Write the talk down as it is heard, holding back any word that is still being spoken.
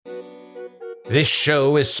This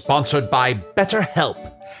show is sponsored by BetterHelp.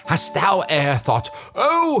 Hast thou e'er thought,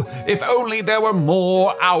 oh, if only there were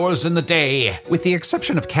more hours in the day? With the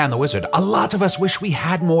exception of Can the Wizard, a lot of us wish we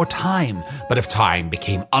had more time. But if time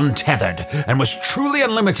became untethered and was truly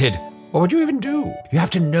unlimited, what would you even do? You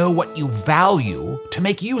have to know what you value to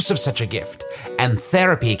make use of such a gift. And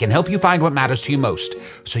therapy can help you find what matters to you most,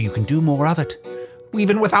 so you can do more of it,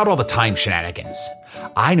 even without all the time shenanigans.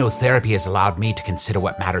 I know therapy has allowed me to consider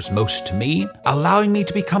what matters most to me, allowing me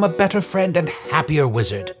to become a better friend and happier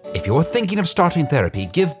wizard. If you're thinking of starting therapy,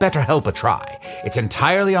 give BetterHelp a try. It's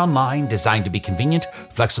entirely online, designed to be convenient,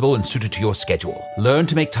 flexible, and suited to your schedule. Learn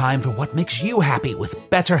to make time for what makes you happy with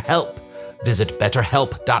BetterHelp. Visit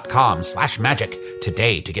betterhelp.com/magic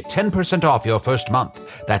today to get 10% off your first month.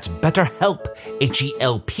 That's BetterHelp,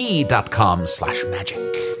 HELP.com/magic.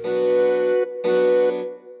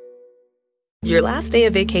 Your last day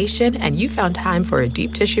of vacation and you found time for a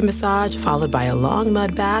deep tissue massage followed by a long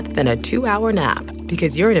mud bath, then a 2-hour nap.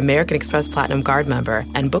 Because you're an American Express Platinum Card member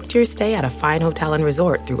and booked your stay at a fine hotel and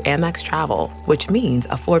resort through Amex Travel, which means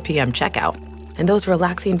a 4 p.m. checkout. And those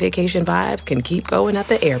relaxing vacation vibes can keep going at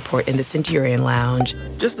the airport in the Centurion Lounge.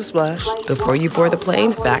 Just a splash. Before you board the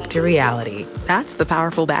plane, back to reality. That's the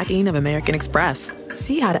powerful backing of American Express.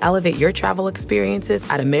 See how to elevate your travel experiences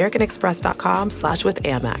at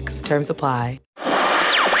americanexpress.com/withAmex. Terms apply.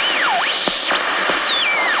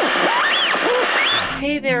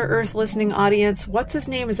 Hey there, Earth listening audience. What's his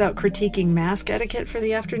name is out critiquing mask etiquette for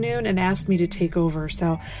the afternoon and asked me to take over.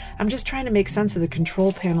 So I'm just trying to make sense of the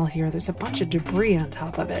control panel here. There's a bunch of debris on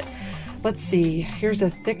top of it. Let's see. Here's a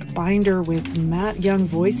thick binder with Matt Young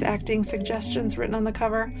voice acting suggestions written on the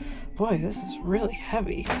cover. Boy, this is really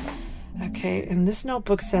heavy. Okay, and this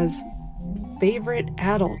notebook says favorite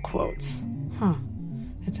adult quotes. Huh,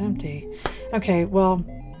 it's empty. Okay, well,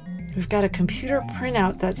 we've got a computer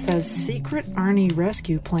printout that says Secret Arnie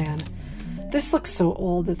Rescue Plan. This looks so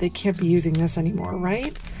old that they can't be using this anymore,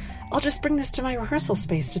 right? I'll just bring this to my rehearsal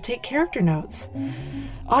space to take character notes.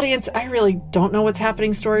 Audience, I really don't know what's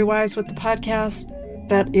happening story-wise with the podcast.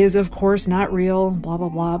 That is, of course, not real, blah, blah,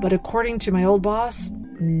 blah. But according to my old boss,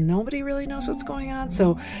 nobody really knows what's going on.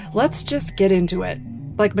 So let's just get into it.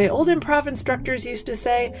 Like my old improv instructors used to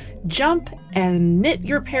say, jump and knit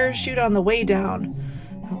your parachute on the way down.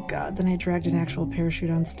 Oh God, then I dragged an actual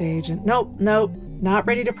parachute on stage and nope, not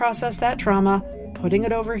ready to process that trauma. Putting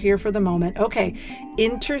it over here for the moment. Okay,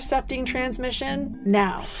 intercepting transmission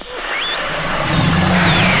now.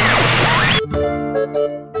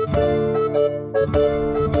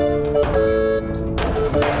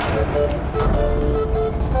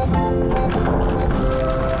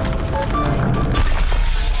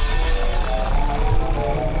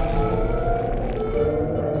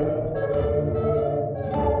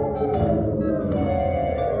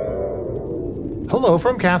 Hello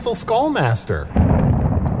from Castle Skullmaster,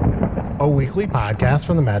 a weekly podcast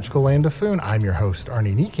from the magical land of Foon. I'm your host,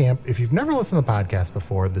 Arnie Niekamp. If you've never listened to the podcast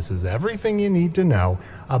before, this is everything you need to know.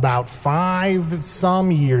 About 5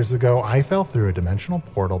 some years ago, I fell through a dimensional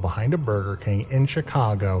portal behind a Burger King in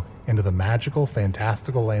Chicago into the magical,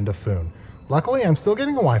 fantastical land of Foon. Luckily, I'm still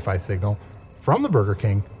getting a Wi-Fi signal from the Burger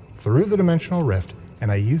King through the dimensional rift,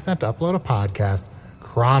 and I used that to upload a podcast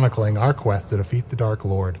chronicling our quest to defeat the Dark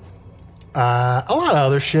Lord. A lot of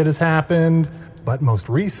other shit has happened, but most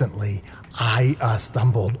recently, I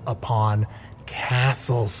stumbled upon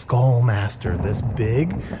Castle Skullmaster, this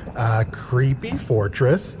big, creepy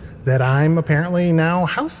fortress that I'm apparently now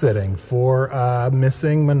house-sitting for a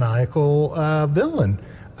missing maniacal villain.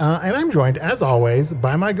 And I'm joined, as always,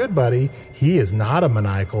 by my good buddy. He is not a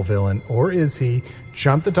maniacal villain, or is he?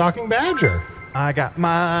 Chump the Talking Badger. I got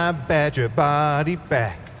my badger body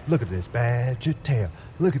back. Look at this badger tail.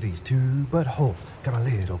 Look at these 2 buttholes. Got my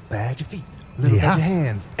little badger feet. Little badger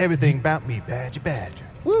hands. Everything about me, badger.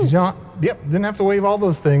 Woo. Didn't have to wave all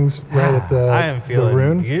those things right at the I am feeling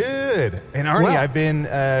rune. good. And Arnie, well, I've been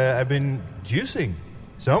juicing.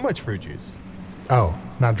 So much fruit juice. Oh,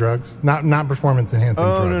 not drugs? Not performance enhancing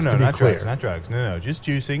drugs. No, to be not clear. drugs, not drugs. No, just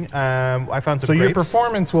juicing. I found some grapes. So your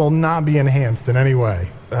performance will not be enhanced in any way?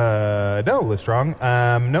 No, Livestrong.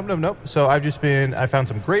 Nope. So I found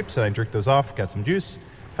some grapes and I jerked those off, got some juice.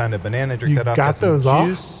 Found a banana, jerked that off. Got those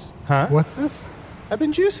juice. Off? Huh? What's this? I've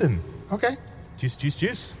been juicing. Okay.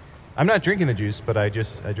 Juice. I'm not drinking the juice, but I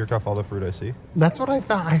jerk off all the fruit I see. That's what I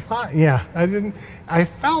thought. Yeah, I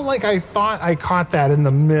felt like I thought I caught that in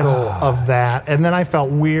the middle of that, and then I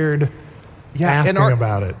felt weird asking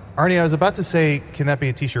about it. Arnie, I was about to say, can that be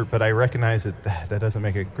a t-shirt? But I recognize that doesn't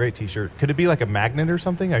make a great t-shirt. Could it be like a magnet or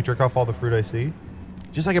something? I jerk off all the fruit I see?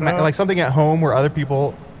 Just like something at home where other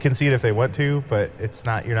people can see it if they want to, but it's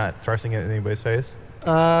not. You're not thrusting it in anybody's face.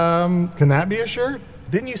 Can that be a shirt?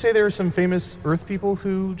 Didn't you say there were some famous Earth people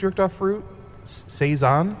who jerked off fruit?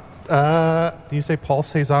 Cezanne? Did you say Paul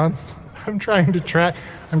Cezanne? I'm trying to track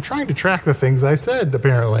the things I said,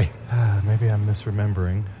 apparently. Maybe I'm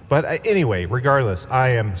misremembering. But anyway, regardless, I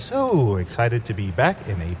am so excited to be back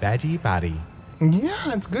in a badgy body.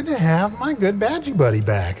 Yeah, it's good to have my good badgy buddy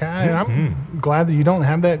back. I'm glad that you don't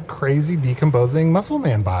have that crazy decomposing muscle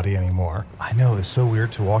man body anymore. I know, it's so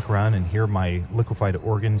weird to walk around and hear my liquefied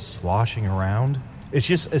organs sloshing around. It's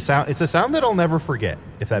just a sound. It's a sound that I'll never forget,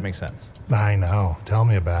 if that makes sense. I know. Tell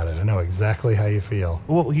me about it. I know exactly how you feel.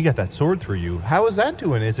 Well, you got that sword through you. How is that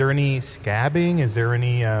doing? Is there any scabbing? Is there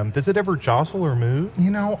any... does it ever jostle or move? You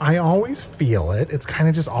know, I always feel it. It's kind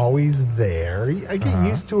of just always there. I get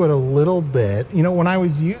used to it a little bit. You know, when I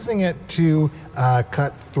was using it to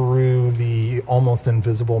cut through the almost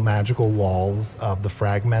invisible magical walls of the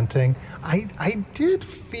fragmenting, I did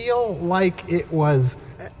feel like it was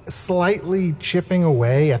slightly chipping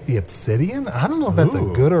away at the obsidian. I don't know if that's a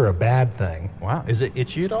good or a bad thing. Wow. Is it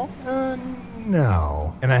itchy at all?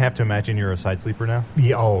 No. And I have to imagine you're a side sleeper now?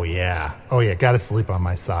 Yeah, oh, yeah. Got to sleep on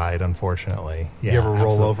my side, unfortunately. Yeah, you ever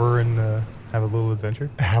roll over and have a little adventure?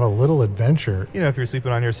 Have a little adventure? You know, if you're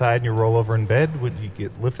sleeping on your side and you roll over in bed, would you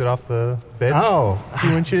get lifted off the bed a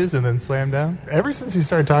few inches and then slam down? Ever since you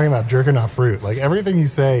started talking about jerking off fruit, like everything you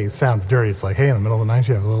say sounds dirty. It's like, hey, in the middle of the night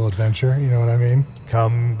you have a little adventure. You know what I mean?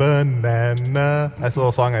 Come banana. That's a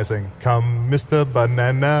little song I sing. Come Mr.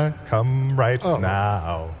 Banana, come right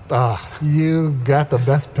now. You got the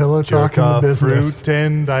best pillow talk in the business. Fruit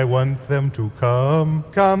and I want them to come.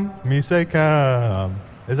 Come, me say come.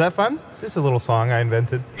 Is that fun? Just a little song I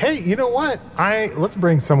invented. Hey, you know what? Let's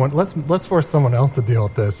force someone else to deal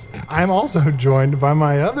with this. I'm also joined by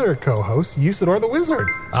my other co-host, Usador the Wizard.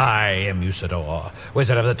 I am Usador,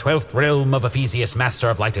 wizard of the 12th realm of Ephesius,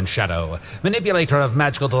 master of light and shadow, manipulator of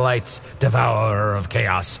magical delights, devourer of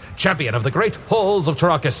chaos, champion of the great halls of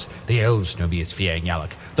Tarakas. The elves know me as Fiang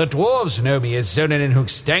Yalak. The dwarves know me as Zonin and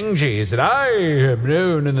Hookstanges, and I am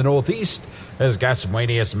known in the northeast as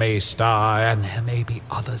Gaswanius Maystar, and there may be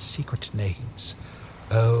other secret names.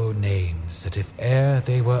 Oh, names that if e'er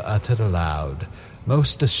they were uttered aloud,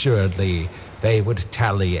 most assuredly they would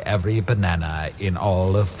tally every banana in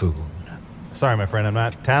all of Foon. Sorry, my friend, I'm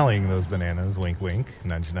not tallying those bananas. Wink, wink,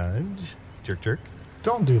 nudge, nudge, jerk, jerk.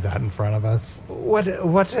 Don't do that in front of us. What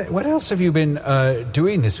else have you been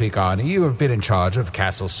doing this week, Arnie? You have been in charge of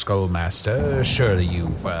Castle Skullmaster. Surely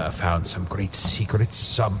you've found some great secrets,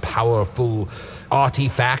 some powerful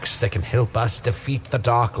artifacts that can help us defeat the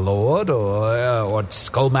Dark Lord or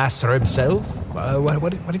Skullmaster himself.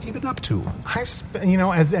 What have you been up to? I've spent,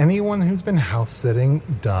 as anyone who's been house sitting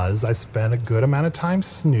does, I spent a good amount of time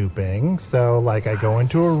snooping. So, like, I go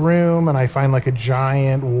into a room and I find like a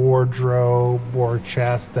giant wardrobe or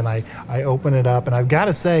chest, and I open it up, and I've got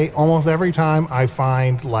to say, almost every time I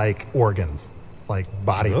find like organs, like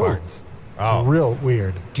body parts. It's real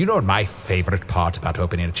weird. Do you know what my favorite part about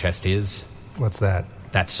opening a chest is? What's that?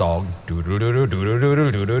 That song.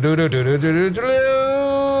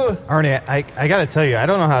 Arnie, I gotta tell you, I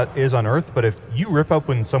don't know how it is on Earth, but if you rip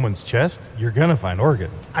open someone's chest, you're gonna find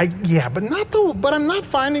organs. But I'm not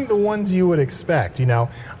finding the ones you would expect.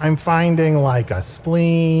 I'm finding like a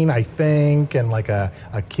spleen, I think, and like a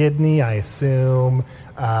kidney, I assume.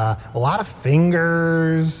 A lot of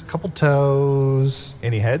fingers, a couple toes.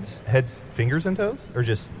 Any heads? Heads, fingers, and toes? Or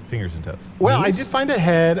just fingers and toes? Well, knees? I did find a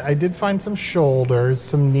head. I did find some shoulders,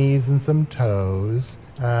 some knees, and some toes.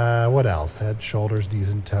 What else? Head, shoulders,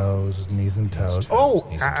 knees, and toes. Knees and toes.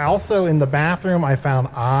 Also in the bathroom, I found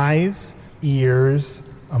eyes, ears,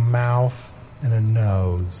 a mouth, and a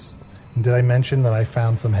nose. And did I mention that I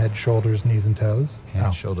found some head, shoulders, knees, and toes?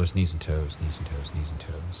 Head, shoulders, knees, and toes, knees and toes, knees and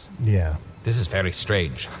toes. Yeah. This is very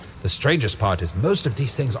strange. The strangest part is most of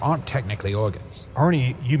these things aren't technically organs.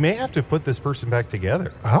 Arnie, you may have to put this person back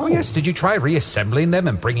together. Oh, yes. Did you try reassembling them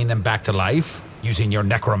and bringing them back to life using your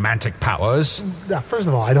necromantic powers? First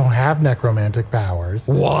of all, I don't have necromantic powers.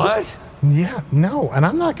 What? Yeah, no. And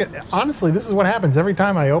I'm not going to... Honestly, this is what happens every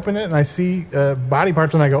time I open it and I see body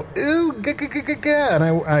parts and I go, ooh,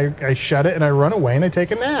 and I shut it and I run away and I take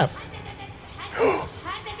a nap.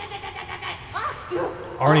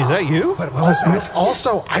 Arnie, is that you? What was that?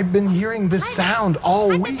 Also, I've been hearing this sound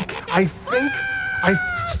all week. I think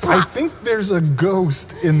there's a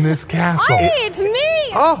ghost in this castle. Arnie, it's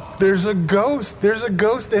me! Oh, there's a ghost. There's a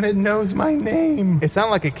ghost and it knows my name. It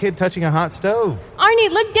sounded like a kid touching a hot stove.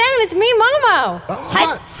 Arnie, look down. It's me, Momo.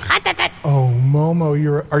 Oh,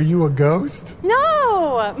 Momo, are you a ghost?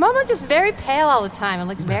 No, Momo's just very pale all the time and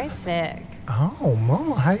looks very sick. Oh,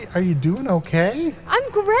 Momo, are you doing okay?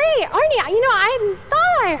 I'm great. Arnie, I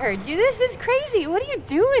thought I heard you. This is crazy. What are you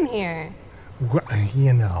doing here?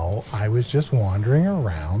 Well, I was just wandering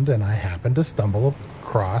around and I happened to stumble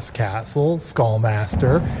across Castle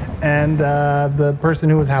Skullmaster, and the person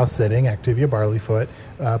who was house sitting, Activia Barleyfoot,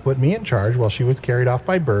 put me in charge while she was carried off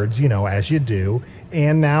by birds, as you do,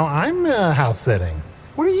 and now I'm house sitting.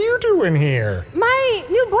 What are you doing here? My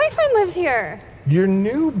new boyfriend lives here. Your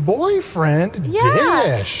new boyfriend?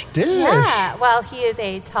 Yeah. Dish. Yeah, well, he is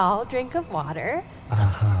a tall drink of water.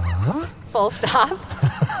 Uh-huh. Full stop.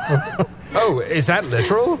 Oh, is that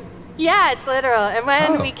literal? Yeah, it's literal. And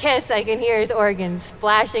when we kiss, I can hear his organs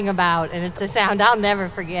splashing about, and it's a sound I'll never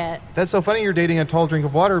forget. That's so funny you're dating a tall drink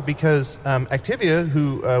of water because Activia,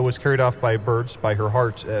 who was carried off by birds by her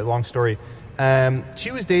heart, long story,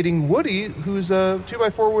 she was dating Woody, who's a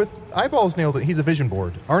 2x4 with eyeballs nailed. He's a vision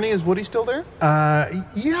board. Arnie, is Woody still there?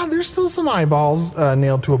 Yeah, there's still some eyeballs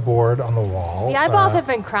nailed to a board on the wall. The eyeballs have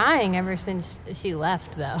been crying ever since she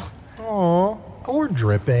left, though. Aw, or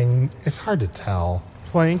dripping. It's hard to tell.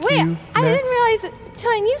 Plank, Wait, you I next? didn't realize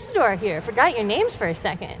Chai and Usador here. Forgot your names for a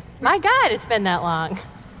second. My God, it's been that long.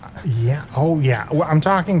 Yeah. Oh, yeah. Well, I'm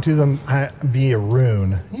talking to them via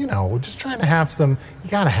rune. Just trying to have some. You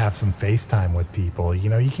got to have some FaceTime with people.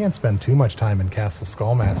 You can't spend too much time in Castle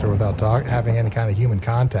Skullmaster without having any kind of human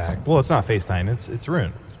contact. Well, it's not FaceTime. It's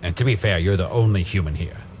Rune. And to be fair, you're the only human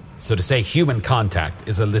here. So to say human contact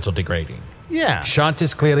is a little degrading. Yeah. Shunt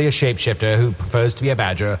is clearly a shapeshifter who prefers to be a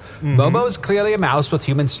badger. Momo is clearly a mouse with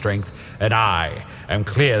human strength. And I am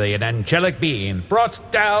clearly an angelic being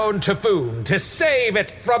brought down to Foon to save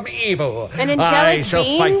it from evil. An angelic I shall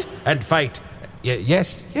being? fight and fight.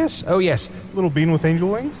 Yes. Oh, yes. Little bean with angel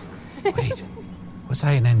wings? Wait, was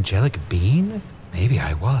I an angelic being? Maybe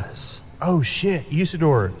I was. Oh, shit.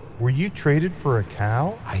 Usador, were you traded for a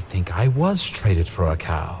cow? I think I was traded for a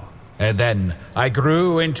cow. And then I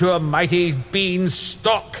grew into a mighty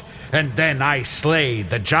beanstalk. And then I slayed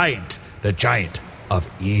the giant of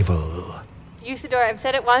evil. Usador, I've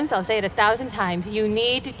said it once, I'll say it 1,000 times. You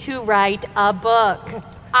need to write a book.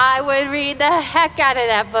 I would read the heck out of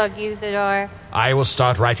that book, Usador. I will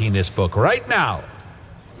start writing this book right now.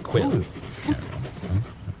 Quill.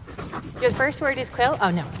 Your first word is quill? Oh,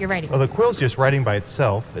 no, you're writing. Well, the quill's just writing by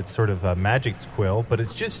itself. It's sort of a magic quill, but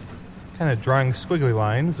it's just kind of drawing squiggly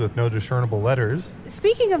lines with no discernible letters.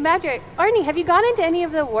 Speaking of magic, Arnie, have you gone into any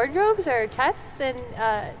of the wardrobes or chests in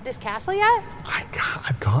this castle yet?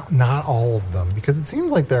 I've got not all of them because it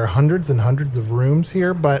seems like there are hundreds and hundreds of rooms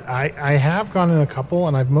here, but I have gone in a couple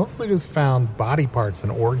and I've mostly just found body parts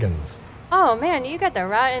and organs. Oh, man, you got the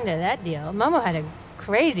raw end of that deal. Momo had a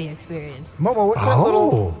crazy experience. Momo,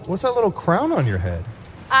 what's that little crown on your head?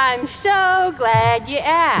 I'm so glad you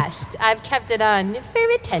asked. I've kept it on for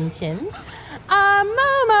retention.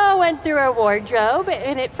 Momo went through her wardrobe,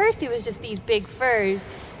 and at first it was just these big furs,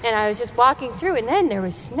 and I was just walking through, and then there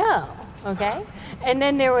was snow, okay? And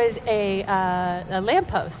then there was a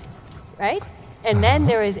lamppost, right? And then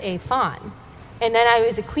there was a fawn. And then I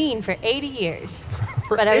was a queen for 80 years.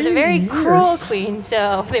 But I was a very cruel queen,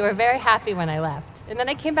 so they were very happy when I left. And then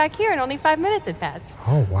I came back here, and only 5 minutes had passed.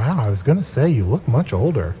 Oh, wow. I was going to say, you look much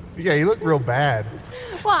older. Yeah, you look real bad.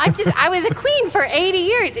 Well, I was a queen for 80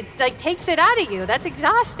 years. It, takes it out of you. That's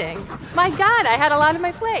exhausting. My God, I had a lot on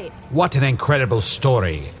my plate. What an incredible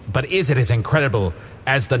story. But is it as incredible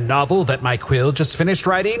as the novel that my quill just finished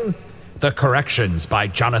writing? The Corrections by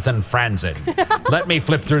Jonathan Franzen. Let me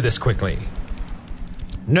flip through this quickly.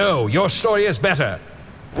 No, your story is better.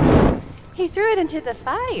 He threw it into the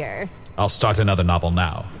fire. I'll start another novel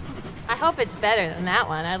now. I hope it's better than that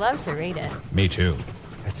one. I'd love to read it. Me too.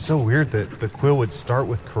 It's so weird that the quill would start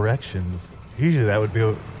with corrections. Usually that would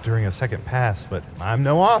be during a second pass, but I'm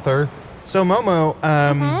no author. So, Momo,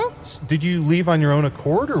 did you leave on your own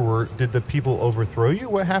accord, or did the people overthrow you?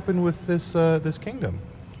 What happened with this kingdom?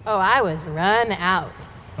 Oh, I was run out.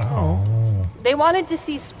 Oh. They wanted to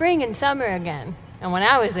see spring and summer again. And when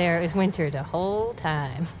I was there, it was winter the whole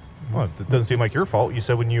time. Well, it doesn't seem like your fault. You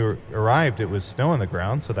said when you arrived it was snow on the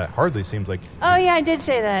ground, so that hardly seems like... Oh, yeah, I did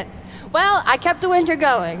say that. Well, I kept the winter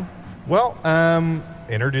going. Well,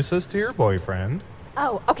 introduce us to your boyfriend.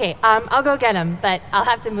 Oh, okay, I'll go get him, but I'll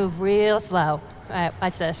have to move real slow. All right,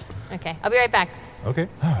 watch this. Okay, I'll be right back. Okay.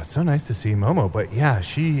 Oh, it's so nice to see Momo, but yeah,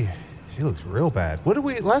 she looks real bad. What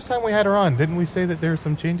did last time we had her on, didn't we say that there were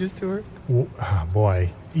some changes to her? Oh,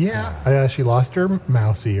 boy. Yeah, she lost her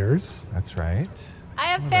mouse ears. That's right. I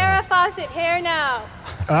have Farrah Fawcett hair now.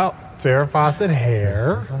 Oh, Farrah Fawcett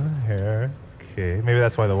hair. Hair. Okay, maybe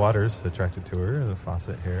that's why the water's attracted to her, the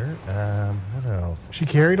faucet here. What else? She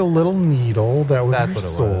carried a little needle that was That's her what it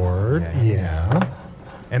was. sword. Yeah.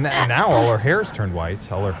 And now all her hair's turned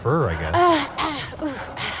white, all her fur, I guess.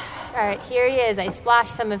 All right, here he is. I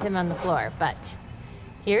splashed some of him on the floor, but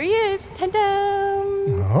here he is. Ta-da!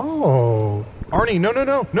 Oh. Arnie, no,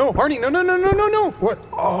 Arnie, no. What?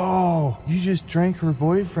 Oh, you just drank her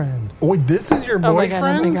boyfriend. Wait, this is your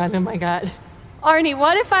boyfriend? Oh my god. Arnie,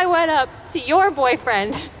 what if I went up to your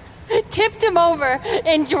boyfriend, tipped him over,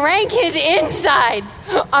 and drank his insides?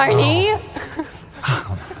 Arnie?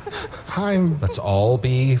 Let's all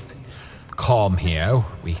be calm here.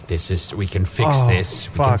 We can fix this. We can fix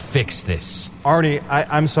this. Arnie,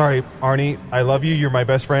 I'm sorry. Arnie, I love you. You're my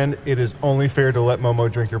best friend. It is only fair to let Momo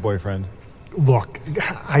drink your boyfriend. Look,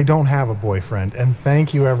 I don't have a boyfriend, and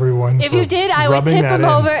thank you, everyone. If you did, I would tip him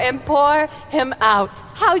over and pour him out.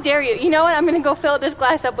 How dare you? You know what? I'm going to go fill this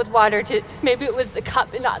glass up with water. Maybe it was the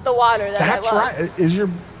cup and not the water that I love. That's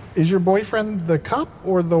right. Is your boyfriend the cup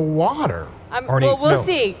or the water? Arnie, well, we'll no.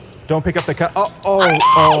 see. Don't pick up the cup.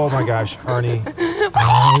 Oh my gosh, Arnie.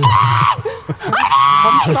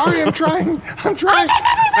 I'm sorry. I'm trying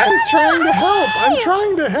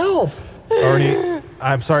to help. Arnie,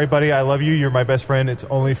 I'm sorry, buddy. I love you. You're my best friend. It's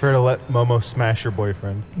only fair to let Momo smash your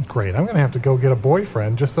boyfriend. Great. I'm going to have to go get a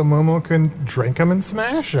boyfriend just so Momo can drink him and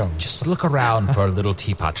smash him. Just look around for a little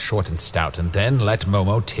teapot short and stout, and then let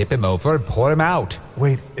Momo tip him over and pour him out.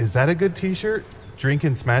 Wait, is that a good t-shirt? Drink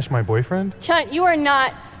and smash my boyfriend? Chunt, you are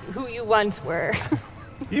not who you once were.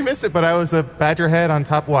 You missed it, but I was a badger head on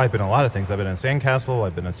top. Well, I've been a lot of things. I've been a sandcastle.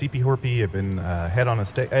 I've been a CP Horpy. I've been a head on a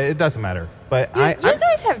stake. It doesn't matter. But You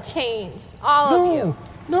guys have changed. All of you.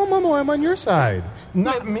 No, Momo, I'm on your side.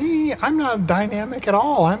 Not me. I'm not dynamic at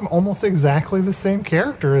all. I'm almost exactly the same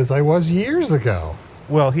character as I was years ago.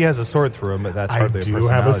 Well, he has a sword through him, but that's hardly a personality I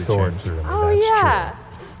do have a sword change. through him. Oh, That's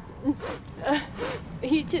yeah.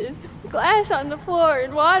 You just glass on the floor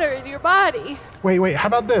and water in your body. Wait, how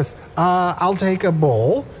about this? I'll take a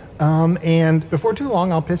bowl, and before too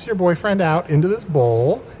long, I'll piss your boyfriend out into this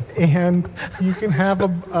bowl, and you can have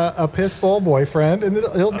a piss bowl boyfriend, and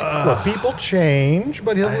he'll be, look, people change,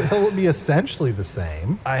 but he'll be essentially the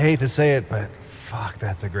same. I hate to say it, but fuck,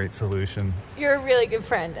 that's a great solution. You're a really good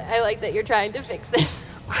friend. I like that you're trying to fix this.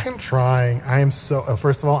 I'm trying. I am so...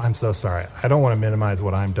 first of all, I'm so sorry. I don't want to minimize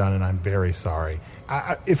what I've done, and I'm very sorry.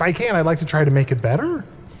 If I can, I'd like to try to make it better.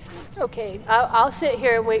 Okay, I'll sit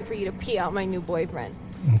here and wait for you to pee out my new boyfriend.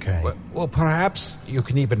 Okay. Well, perhaps you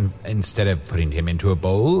can even, instead of putting him into a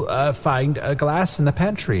bowl, find a glass in the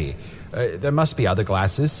pantry. There must be other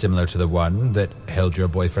glasses similar to the one that held your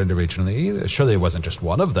boyfriend originally. Surely it wasn't just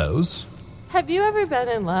one of those. Have you ever been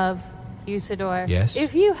in love, Usador? Yes.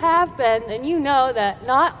 If you have been, then you know that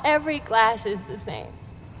not every glass is the same.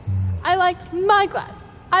 I liked my glass.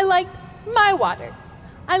 I liked my water.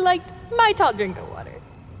 I liked my tall drink of water.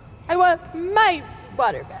 I want my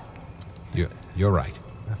water back. You're right.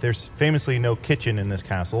 There's famously no kitchen in this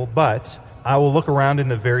castle, but I will look around in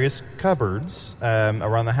the various cupboards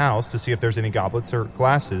around the house to see if there's any goblets or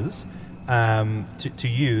glasses to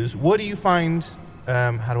use. What do you find...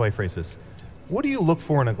 how do I phrase this? What do you look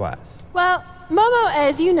for in a glass? Well, Momo,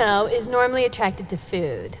 as you know, is normally attracted to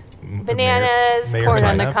food. Bananas, Mayor corn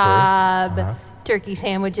on China, the of cob, course. turkey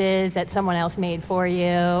sandwiches that someone else made for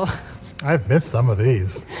you. I've missed some of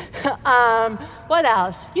these. What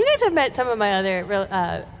else? You guys have met some of my other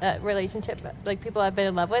relationship, like people I've been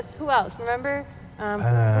in love with. Who else? Remember? Who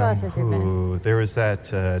else has there been? There was that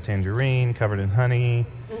tangerine covered in honey.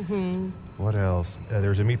 Mm-hmm. What else? There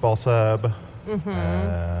was a meatball sub.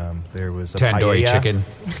 Mm-hmm. There was a Tandoori paella. chicken.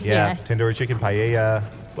 Yeah. Tandoori chicken, paella.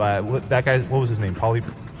 That guy, what was his name? Polly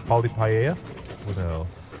Paella? What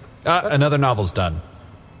else? Another novel's done.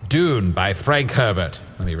 Dune by Frank Herbert.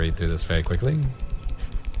 Let me read through this very quickly.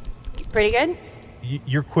 Pretty good?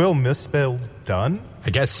 Your quill misspelled done? I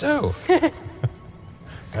guess so.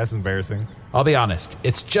 That's embarrassing. I'll be honest.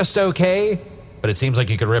 It's just okay, but it seems like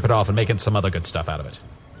you could rip it off and make some other good stuff out of it.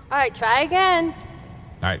 All right, try again.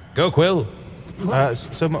 All right, go, Quill.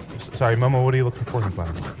 Sorry, Momo, what are you looking for in a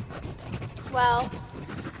glass? Well,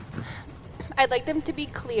 I'd like them to be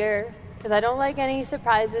clear because I don't like any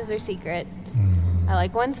surprises or secrets. I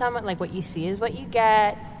like when someone, like what you see is what you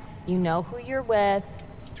get. You know who you're with.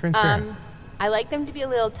 Transparent. I like them to be a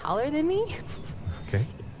little taller than me. Okay.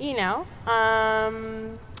 You know.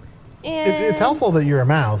 And It's helpful that you're a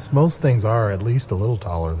mouse. Most things are at least a little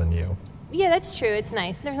taller than you. Yeah, that's true. It's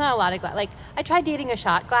nice. There's not a lot of glass. Like, I tried dating a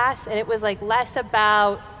shot glass, and it was, like, less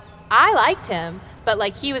about... I liked him, but,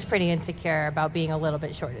 like, he was pretty insecure about being a little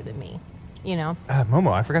bit shorter than me, you know?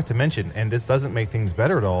 Momo, I forgot to mention, and this doesn't make things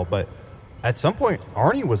better at all, but At some point,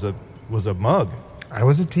 Arnie was a mug. I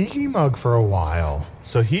was a tiki mug for a while.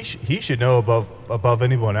 So he should know above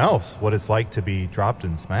anyone else what it's like to be dropped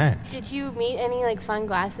and smashed. Did you meet any like fun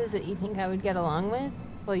glasses that you think I would get along with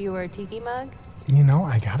while you were a tiki mug? You know,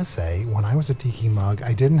 I gotta say, when I was a tiki mug,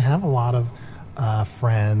 I didn't have a lot of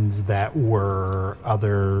friends that were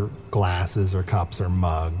other glasses or cups or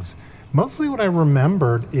mugs. Mostly what I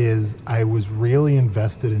remembered is I was really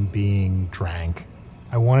invested in being drank.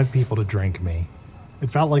 I wanted people to drink me. It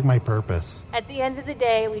felt like my purpose. At the end of the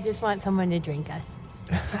day, we just want someone to drink us.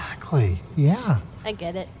 Exactly, yeah. I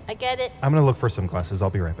get it. I'm going to look for some glasses. I'll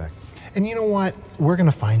be right back. And you know what? We're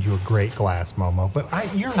going to find you a great glass, Momo, but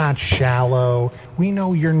you're not shallow. We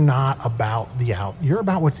know you're not about you're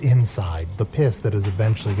about what's inside, the piss that is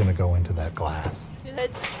eventually going to go into that glass.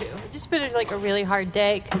 That's true. It's just been like a really hard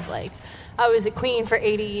day because like I was a queen for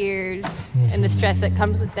 80 years and the stress that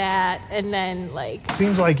comes with that. And then like...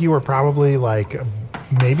 Seems like you were probably like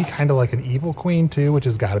maybe kind of like an evil queen too, which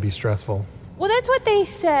has got to be stressful. Well, that's what they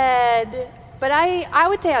said, but I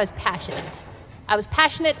would say I was passionate. I was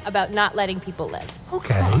passionate about not letting people live.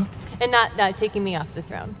 Okay. And not taking me off the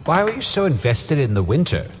throne. Why were you so invested in the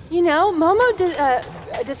winter? You know,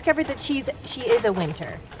 Momo discovered that she is a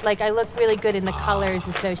winter. Like, I look really good in the colors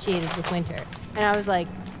associated with winter. And I was like,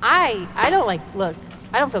 I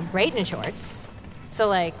don't feel great in shorts. So,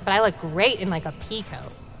 like, but I look great in, like, a pea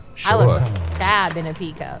coat. Sure. I look fab in a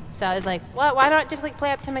pea coat. So I was like, well, why not just, like,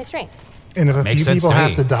 play up to my strengths? And if a Makes few sense people to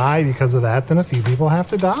have me. to die because of that, then a few people have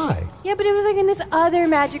to die. Yeah, but it was, like, in this other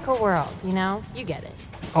magical world, you know? You get it.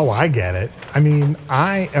 Oh, I get it. I mean,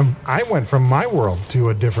 I went from my world to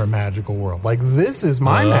a different magical world. Like, this is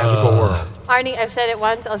my magical world. Arnie, I've said it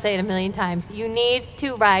once, I'll say it a million times. You need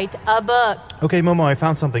to write a book. Okay, Momo, I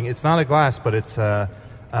found something. It's not a glass, but it's a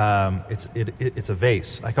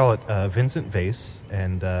vase. I call it a Vincent vase,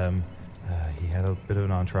 and he had a bit of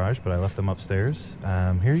an entourage, but I left them upstairs.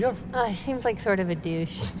 Here you go. Oh, he seems like sort of a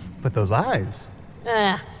douche. But those eyes,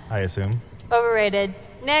 Ugh, I assume. overrated.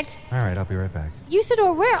 Next. All right, I'll be right back.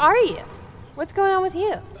 Usador, where are you? What's going on with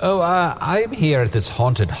you? Oh, I'm here at this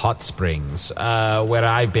haunted hot springs, where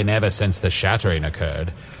I've been ever since the shattering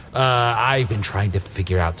occurred. I've been trying to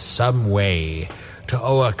figure out some way to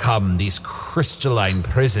overcome these crystalline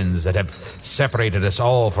prisons that have separated us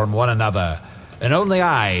all from one another. And only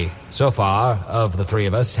I, so far, of the three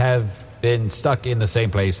of us, have been stuck in the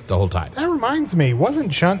same place the whole time. That reminds me,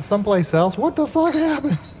 wasn't Chunt someplace else? What the fuck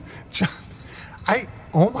happened?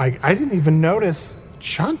 I didn't even notice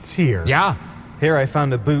Chunt's here. Yeah. Here, I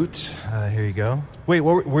found a boot. Here you go. Wait,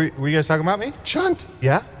 were you guys talking about me? Chunt,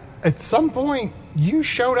 Yeah? at some point, you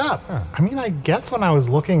showed up. I mean, I guess when I was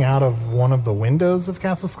looking out of one of the windows of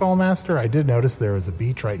Castle Skullmaster, I did notice there was a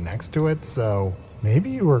beach right next to it, so maybe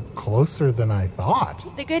you were closer than I thought.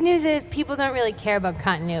 The good news is people don't really care about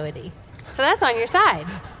continuity. So that's on your side.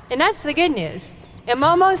 And that's the good news. And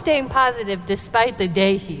Momo's staying positive despite the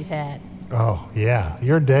day she's had. Oh, yeah.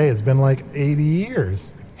 Your day has been like 80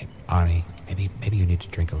 years. Hey, Arnie, maybe you need to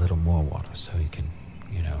drink a little more water so you can,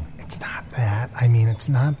 It's not that. I mean, it's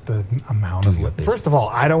not the amount Do of... your business. First of all,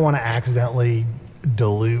 I don't want to accidentally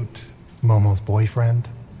dilute Momo's boyfriend.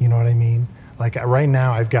 You know what I mean? Like, right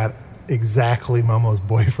now, I've got exactly Momo's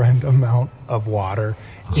boyfriend amount of water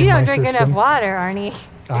You in don't my drink system. enough water, Arnie.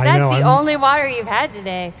 I That's know, the I'm- only water you've had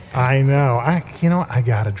today. I know. I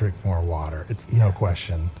gotta drink more water. It's no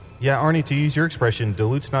question. Yeah, Arnie, to use your expression,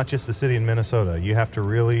 dilute's not just the city in Minnesota. You have to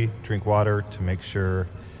really drink water to make sure...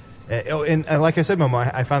 and like I said,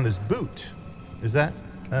 Momo, I found this boot. Does that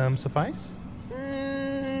suffice?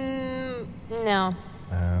 No.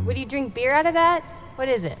 Would you drink beer out of that? What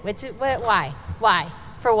is it? What's it? Why? Why?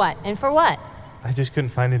 For what? And for what? I just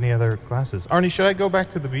couldn't find any other glasses. Arnie, should I go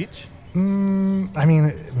back to the beach? I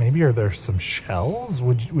mean, maybe are there some shells?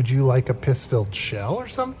 Would you like a piss-filled shell or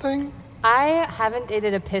something? I haven't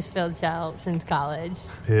dated a piss-filled shell since college.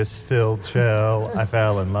 Piss-filled shell, I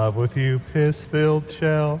fell in love with you, piss-filled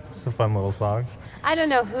shell. It's a fun little song. I don't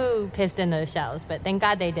know who pissed in those shells, but thank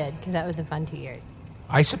God they did, because that was a fun 2 years.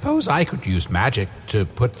 I suppose I could use magic to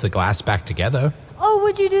put the glass back together. Oh,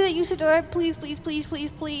 would you do that, Usador? Please, please, please,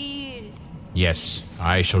 please, please. Yes,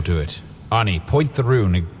 I shall do it. Arnie, point the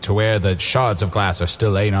rune to where the shards of glass are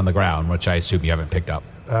still laying on the ground, which I assume you haven't picked up.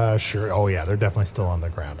 Sure. Oh, yeah, they're definitely still on the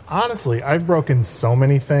ground. Honestly, I've broken so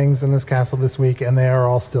many things in this castle this week, and they are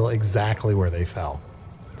all still exactly where they fell.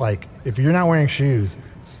 Like, if you're not wearing shoes,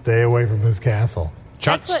 stay away from this castle.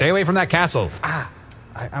 Chunt, That's what- stay away from that castle.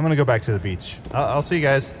 I'm going to go back to the beach. I'll see you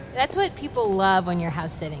guys. That's what people love when you're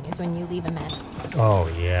house sitting, is when you leave a mess. Oh,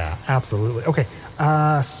 yeah, absolutely. Okay,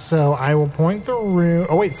 So I will point the rune.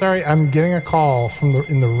 Oh, wait, sorry. I'm getting a call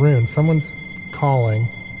in the rune. Someone's calling.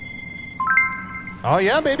 Oh,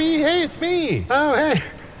 yeah, baby. Hey, it's me. Oh, hey.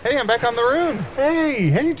 Hey, I'm back on the rune.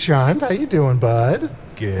 Hey, Chund. How you doing, bud?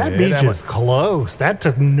 Good. That beach is close. That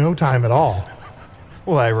took no time at all.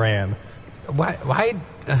 Well, I ran. Why?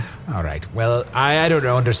 All right. Well, I don't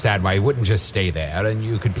understand why you wouldn't just stay there and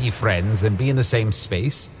you could be friends and be in the same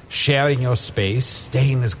space, sharing your space,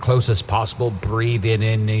 staying as close as possible, breathing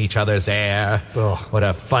in each other's air. Ugh. What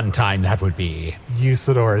a fun time that would be.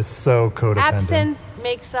 Usador is so codependent. Absinthe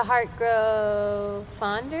makes the heart grow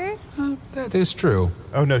fonder. That is true.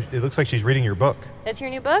 Oh, no, it looks like she's reading your book. That's your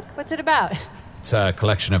new book? What's it about? It's a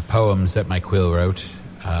collection of poems that my quill wrote.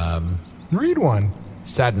 Read one.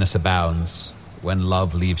 Sadness abounds when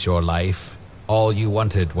love leaves your life. All you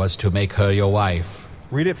wanted was to make her your wife.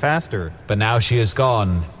 Read it faster. But now she is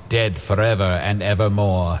gone, dead forever and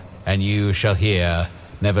evermore, and you shall hear,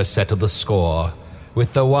 never settle the score,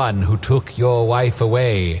 with the one who took your wife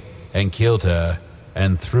away and killed her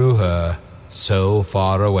and threw her so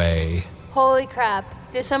far away. Holy crap.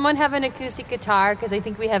 Does someone have an acoustic guitar? Because I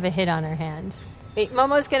think we have a hit on our hands. Wait,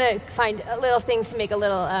 Momo's going to find little things to make a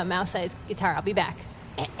little mouse-sized guitar. I'll be back.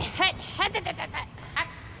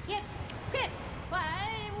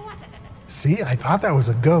 See, I thought that was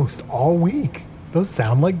a ghost all week. Those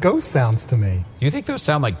sound like ghost sounds to me. You think those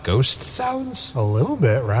sound like ghost sounds? A little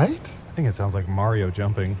bit, right? I think it sounds like Mario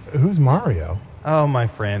jumping. Who's Mario? Oh, my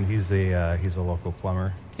friend. He's a local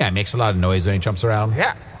plumber. Yeah, it makes a lot of noise when he jumps around.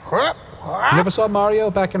 Yeah. You never saw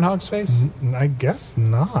Mario back in Hog's Face? I guess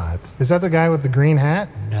not. Is that the guy with the green hat?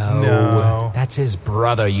 No. That's his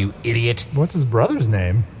brother, you idiot. What's his brother's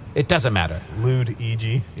name? It doesn't matter.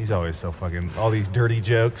 Luigi. He's always so fucking... all these dirty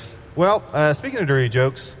jokes. Well, speaking of dirty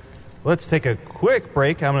jokes, let's take a quick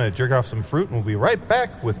break. I'm going to jerk off some fruit, and we'll be right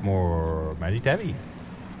back with more Magic Tabby.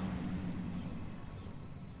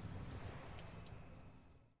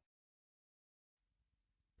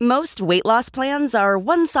 Most weight loss plans are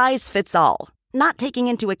one size fits all, not taking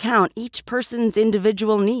into account each person's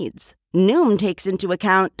individual needs. Noom takes into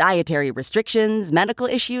account dietary restrictions, medical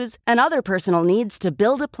issues, and other personal needs to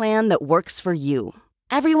build a plan that works for you.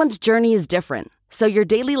 Everyone's journey is different, so your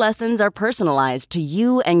daily lessons are personalized to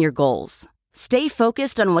you and your goals. Stay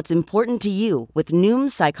focused on what's important to you with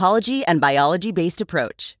Noom's psychology and biology-based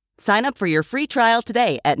approach. Sign up for your free trial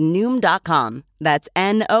today at Noom.com. That's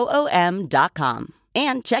Noom.com.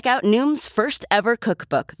 And check out Noom's first ever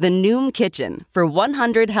cookbook, The Noom Kitchen, for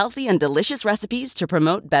 100 healthy and delicious recipes to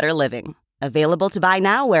promote better living. Available to buy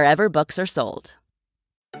now wherever books are sold.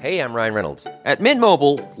 Hey, I'm Ryan Reynolds. At Mint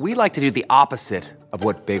Mobile, we like to do the opposite of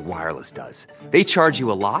what Big Wireless does. They charge you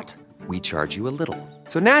a lot, we charge you a little.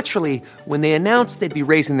 So naturally, when they announced they'd be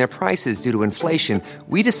raising their prices due to inflation,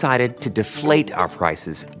 we decided to deflate our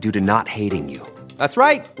prices due to not hating you. That's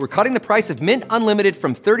right. We're cutting the price of Mint Unlimited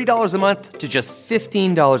from $30 a month to just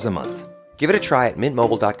 $15 a month. Give it a try at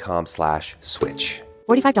mintmobile.com/switch.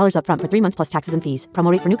 $45 up front for 3 months plus taxes and fees.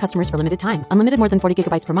 Promo rate for new customers for limited time. Unlimited more than 40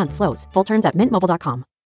 gigabytes per month. Slows full terms at mintmobile.com.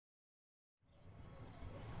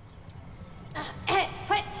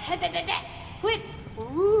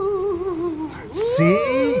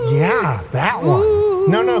 See? Yeah, that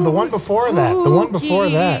one. No, the one before that. The one before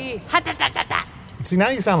that. See, now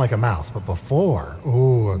you sound like a mouse, but before,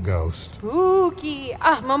 ooh, a ghost. Spooky.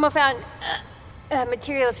 Momo found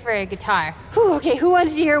materials for a guitar. Whew, okay, who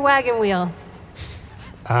wants to hear Wagon Wheel?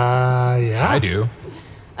 Yeah. I do.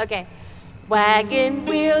 Okay. Wagon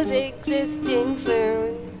wheels exist in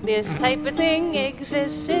food. This type of thing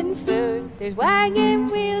exists in food. There's wagon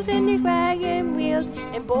wheels and there's wagon wheels.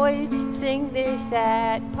 And boys sing this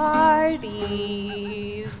at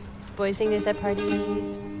parties. Boys sing this at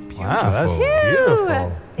parties. Wow, that's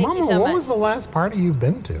Beautiful. Thank Momo, you so what much. was the last party you've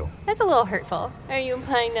been to? That's a little hurtful. Are you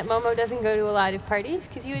implying that Momo doesn't go to a lot of parties?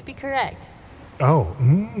 Because you would be correct. Oh,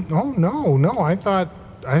 no.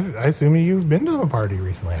 I assume you've been to a party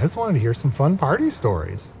recently. I just wanted to hear some fun party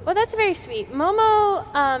stories. Well, that's very sweet. Momo,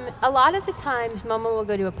 a lot of the times Momo will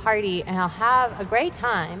go to a party and I'll have a great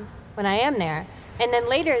time when I am there. And then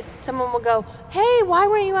later someone will go, hey, why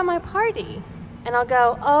weren't you at my party? And I'll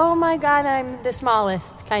go, oh my God, I'm the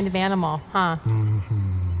smallest kind of animal, huh?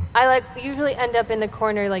 Mm-hmm. I usually end up in the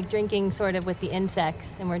corner drinking sort of with the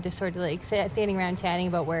insects, and we're just sort of standing around chatting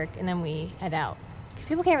about work, and then we head out. Because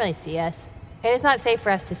people can't really see us. And it's not safe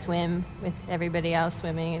for us to swim with everybody else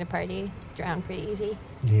swimming at a party. Drown pretty easy.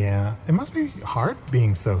 Yeah, it must be hard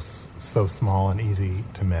being so small and easy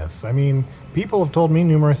to miss. I mean, people have told me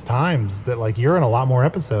numerous times that you're in a lot more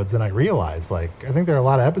episodes than I realize. I think there are a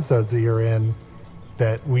lot of episodes that you're in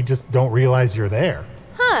that we just don't realize you're there.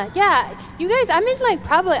 Huh. Yeah. You guys, I'm in like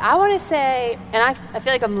probably, I want to say, and I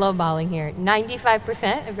feel like I'm lowballing here,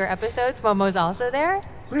 95% of your episodes, Momo's also there.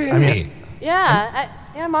 Really?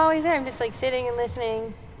 I'm always there. I'm just like sitting and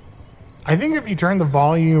listening. I think if you turn the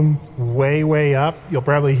volume way, way up, you'll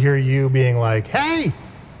probably hear you being like, hey,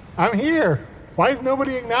 I'm here. Why is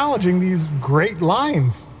nobody acknowledging these great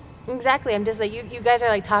lines? Exactly. I'm just like, you guys are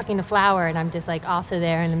like talking to Flower, and I'm just like also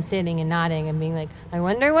there, and I'm sitting and nodding and being like, I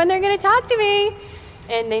wonder when they're going to talk to me.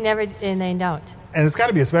 And they don't. And it's got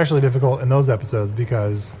to be especially difficult in those episodes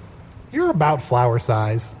because you're about Flower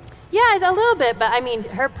size. Yeah, it's a little bit, but I mean,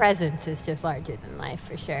 her presence is just larger than life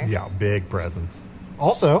for sure. Yeah, big presence.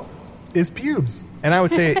 Also, is pubes. And I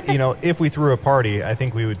would say, if we threw a party, I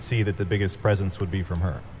think we would see that the biggest presence would be from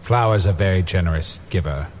her. Flower's a very generous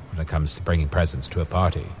giver when it comes to bringing presents to a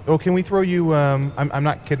party. Oh, can we throw you, I'm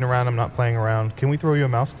not kidding around, I'm not playing around. Can we throw you a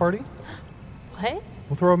mouse party? What?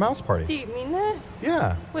 We'll throw a mouse party. Do you mean that?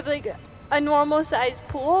 Yeah. With like a normal sized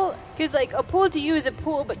pool? Because like a pool to you is a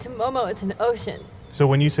pool, but to Momo it's an ocean. So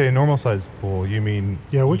when you say a normal sized pool, you mean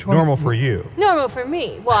which one? Normal for you? Normal for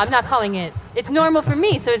me. Well, I'm not calling it. It's normal for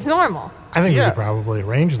me, so it's normal. I think we could probably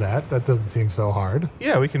arrange that. That doesn't seem so hard.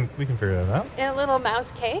 Yeah, we can figure that out. And a little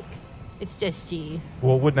mouse cake? It's just cheese.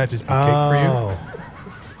 Well, wouldn't that just be cake for you?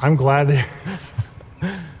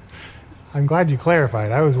 I'm glad you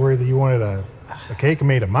clarified. I was worried that you wanted a cake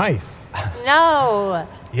made of mice. No.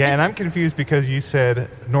 Yeah, and I'm confused because you said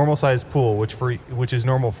normal sized pool, which is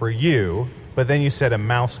normal for you, but then you said a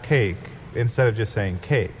mouse cake instead of just saying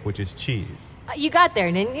cake, which is cheese. You got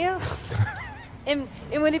there, didn't you? and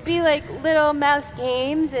would it be like little mouse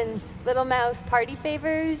games and little mouse party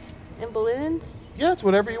favors and balloons? Yeah, it's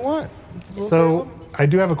whatever you want. So I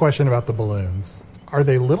do have a question about the balloons. Are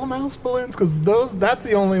they little mouse balloons? Because that's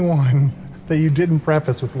the only one that you didn't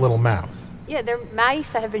preface with little mouse. Yeah, they're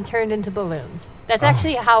mice that have been turned into balloons. That's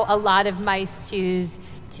actually how a lot of mice choose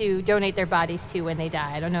to donate their bodies to when they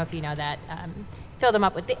die. I don't know if you know that. Fill them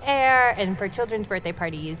up with the air, and for children's birthday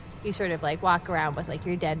parties, you sort of like walk around with like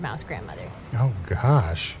your dead mouse grandmother. Oh,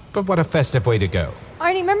 gosh. But what a festive way to go.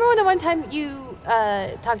 Arnie, remember when the one time you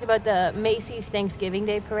talked about the Macy's Thanksgiving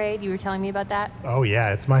Day Parade? You were telling me about that? Oh,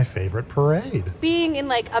 yeah, it's my favorite parade. Being in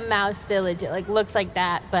like a mouse village, it like looks like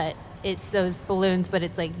that, but it's those balloons, but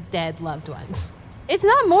it's like dead loved ones. It's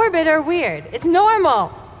not morbid or weird. It's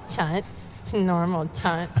normal, Chunt. It's normal,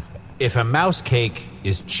 Chunt. If a mouse cake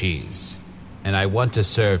is cheese, and I want to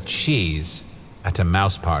serve cheese at a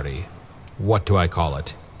mouse party, what do I call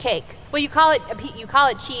it? Cake. Well, you call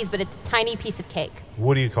it cheese, but it's a tiny piece of cake.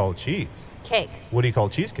 What do you call cheese? Cake. What do you call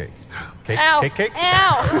cheesecake? Cake? Ow. Cake?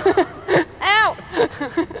 Ow. Ow.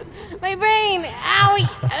 My brain. Owie.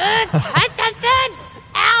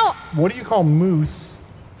 Ow. What do you call moose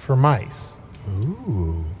for mice?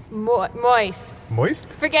 Ooh. Moist. Moist?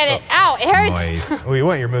 Forget it. Ow, it hurts. Moist. Well, you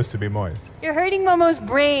want your moose to be moist. You're hurting Momo's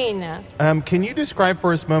brain. Can you describe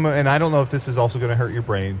for us, Momo, and I don't know if this is also going to hurt your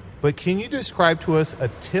brain, but can you describe to us a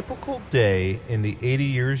typical day in the 80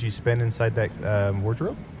 years you spend inside that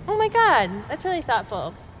wardrobe? Oh my God, that's really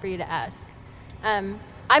thoughtful for you to ask.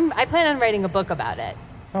 I plan on writing a book about it.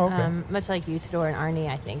 Oh, okay. Much like you, Tador and Arnie,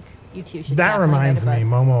 I think you two should. That definitely reminds write a me,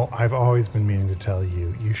 book. Momo, I've always been meaning to tell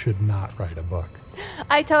you, you should not write a book.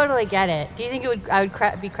 I totally get it. Do you think I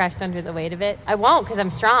would be crushed under the weight of it? I won't, because I'm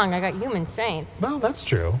strong. I got human strength. Well, that's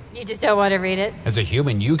true. You just don't want to read it? As a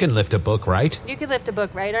human, you can lift a book, right? You could lift a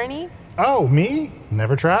book, right, Arnie? Oh, me?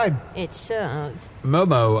 Never tried. It shows.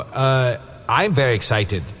 Momo, I'm very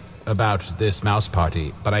excited about this mouse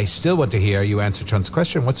party, but I still want to hear you answer Chun's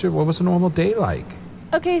question. What was a normal day like?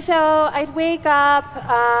 Okay, so I'd wake up,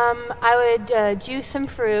 I would juice some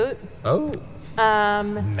fruit. Oh.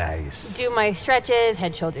 Nice. Do my stretches,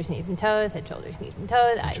 head, shoulders, knees, and toes, head, shoulders, knees, and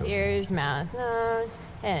toes, eyes, ears, mouth, nose,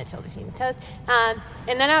 head, shoulders, knees, and toes.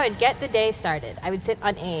 And then I would get the day started. I would sit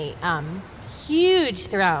on a huge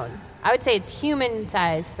throne. I would say a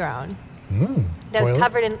human-sized throne. That was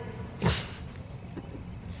covered in...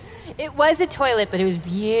 It was a toilet, but it was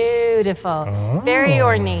beautiful. Very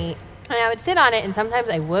ornate. And I would sit on it, and sometimes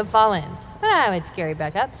I would fall in. But I would scurry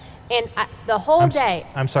back up. And the whole day...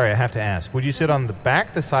 I'm sorry, I have to ask. Would you sit on the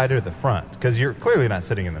back, the side, or the front? Because you're clearly not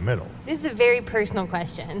sitting in the middle. This is a very personal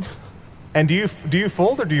question. And do you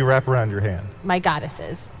fold or do you wrap around your hand? My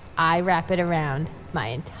goddesses. I wrap it around my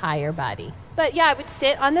entire body. But yeah, I would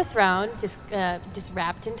sit on the throne, just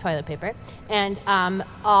wrapped in toilet paper, and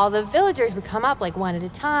all the villagers would come up like one at a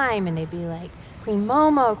time, and they'd be like, Queen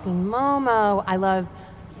Momo, I love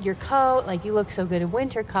your coat, like you look so good in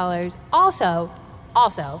winter colors. Also,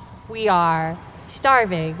 we are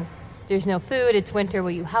starving. There's no food, it's winter,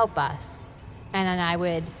 will you help us? And then I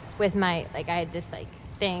would, with my, I had this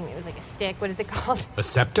thing. It was like a stick. What is it called? A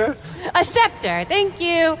scepter? A scepter. Thank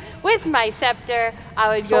you. With my scepter,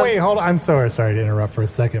 I would go. So wait, hold on. I'm sorry to interrupt for a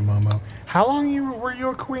second, Momo. How long were you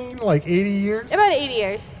a queen? Like 80 years? About 80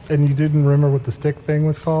 years. And you didn't remember what the stick thing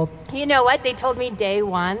was called? You know what? They told me day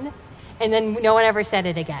one, and then no one ever said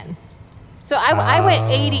it again. So I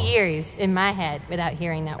went 80 years in my head without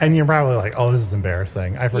hearing that word. And you're probably like, oh, this is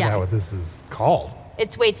embarrassing. I forgot Yeah. what this is called.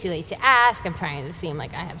 It's way too late to ask. I'm trying to seem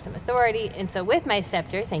like I have some authority. And so with my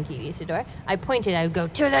scepter, thank you, Isidore, I would go,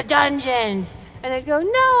 to the dungeons. And they'd go, no,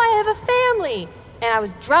 I have a family. And I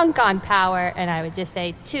was drunk on power, and I would just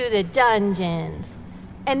say, to the dungeons.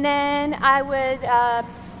 And then I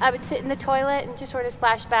would sit in the toilet and just sort of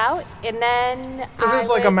splash about. And then Because it was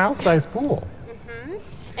like a mouse-sized pool. Mm-hmm.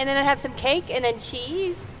 And then I'd have some cake, and then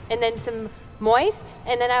cheese, and then some moist,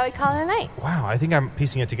 and then I would call it a night. Wow, I think I'm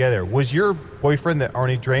piecing it together. Was your boyfriend that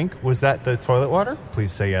Arnie drank, was that the toilet water?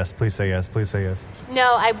 Please say yes, please say yes, please say yes.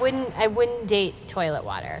 No, I wouldn't date toilet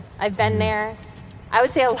water. I've been there. I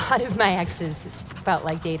would say a lot of my exes felt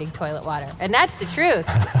like dating toilet water, and that's the truth.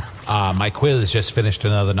 My quiz just finished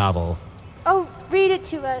another novel. Oh, read it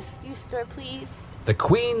to us, Isidore, please. The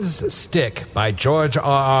Queen's Stick by George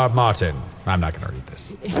R.R. Martin. I'm not going to read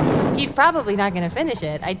this. He's probably not going to finish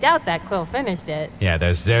it. I doubt that Quill finished it. Yeah,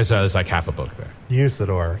 there's like half a book there.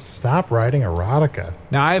 Usador, stop writing erotica.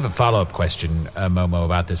 Now, I have a follow-up question, Momo,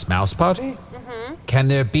 about this mouse party. Mm-hmm. Can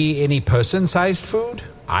there be any person-sized food?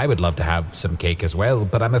 I would love to have some cake as well,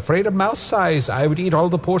 but I'm afraid of mouse size. I would eat all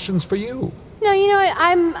the portions for you. No, you know what?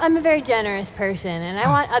 I'm a very generous person, and I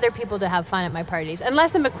want other people to have fun at my parties,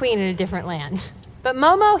 unless I'm a queen in a different land. But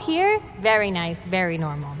Momo here, very nice, very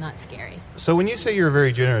normal, not scary. So when you say you're a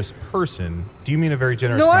very generous person, do you mean a very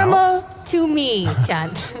generous Normal mouse? to me,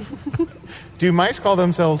 Chunt. Do mice call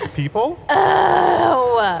themselves people?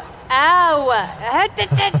 Ow!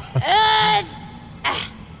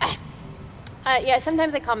 Yeah,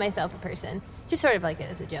 sometimes I call myself a person. Just sort of like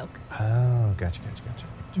it as a joke. Oh, gotcha.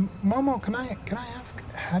 Momo, can I ask,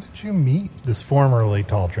 how did you meet this formerly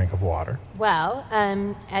tall drink of water? Well,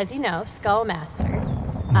 as you know, Skullmaster,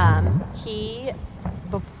 he,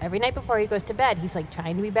 every night before he goes to bed, he's like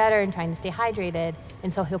trying to be better and trying to stay hydrated.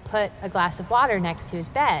 And so he'll put a glass of water next to his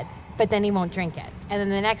bed, but then he won't drink it. And then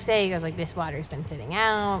the next day he goes like, this water's been sitting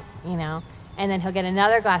out, you know, and then he'll get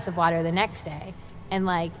another glass of water the next day. And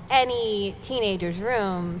like any teenager's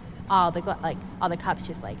room, all the cups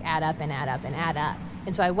just like add up and add up and add up.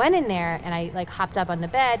 And so I went in there and I like hopped up on the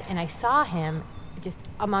bed and I saw him just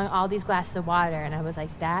among all these glasses of water, and I was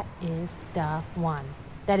like, that is the one.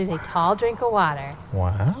 That is a tall drink of water.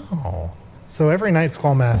 Wow. So every night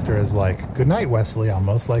Skullmaster is like, good night, Wesley, I'll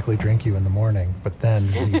most likely drink you in the morning, but then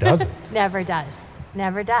he doesn't. Never does.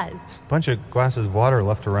 Never does. Bunch of glasses of water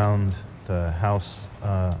left around the house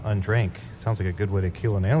undrank. Sounds like a good way to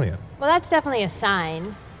kill an alien. Well, that's definitely a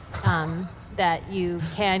sign that you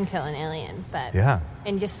can kill an alien, but yeah,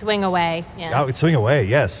 and just swing away. Yeah. Oh, swing away,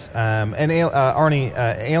 yes. And Arnie,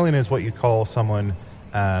 alien is what you call someone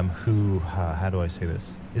who, how do I say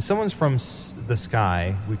this? If someone's from the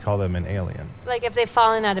sky, we call them an alien. Like if they've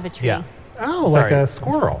fallen out of a tree. Yeah. Oh, like a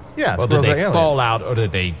squirrel. Yeah. Well, did they fall out or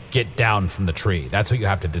did they get down from the tree? That's what you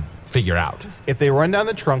have to figure out. If they run down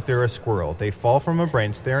the trunk, they're a squirrel. If they fall from a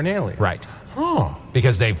branch, they're an alien. Right. Huh.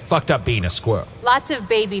 Because they fucked up being a squirrel. Lots of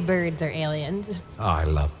baby birds are aliens. Oh, I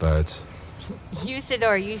love birds.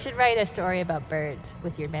 Usador, you should write a story about birds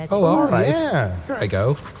with your magic. Oh, all right. Yeah. Here I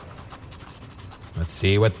go. Let's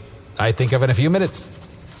see what I think of in a few minutes.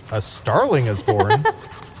 A starling is born.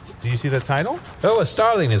 Do you see the title? Oh, a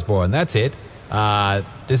starling is born. That's it.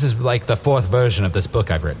 This is like the 4th version of this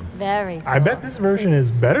book I've written. Very cool. I bet this version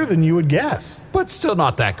is better than you would guess. But still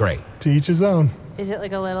not that great. To each his own. Is it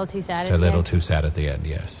like a little too sad? It's a little too sad at the end,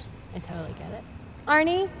 yes. I totally get it.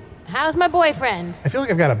 Arnie, how's my boyfriend? I feel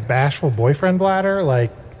like I've got a bashful boyfriend bladder.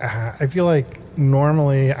 Like, I feel like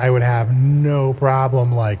normally I would have no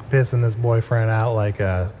problem like pissing this boyfriend out like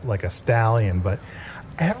a stallion, but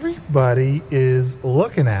everybody is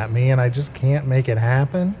looking at me and I just can't make it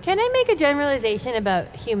happen. Can I make a generalization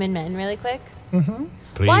about human men really quick? Mm-hmm.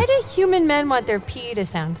 Please. Why do human men want their pee to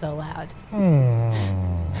sound so loud?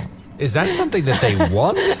 Is that something that they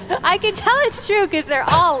want? I can tell it's true because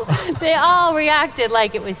they all reacted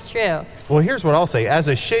like it was true. Well, here's what I'll say. As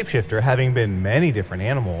a shapeshifter, having been many different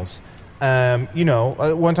animals,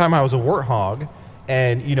 one time I was a warthog,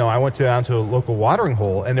 and, I went down to a local watering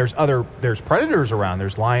hole, and there's predators around.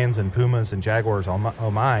 There's lions and pumas and jaguars, oh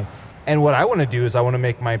my. And what I want to do is I want to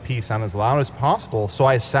make my pee sound as loud as possible so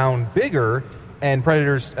I sound bigger, and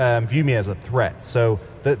predators view me as a threat. So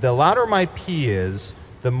the louder my pee is,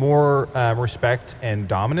 the more respect and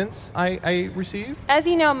dominance I receive. As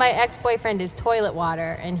you know, my ex-boyfriend is toilet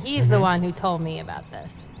water, and he's the one who told me about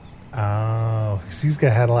this. Oh, 'cause he's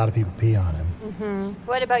had a lot of people pee on him.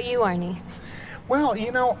 What about you, Arnie? Well,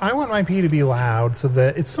 I want my pee to be loud so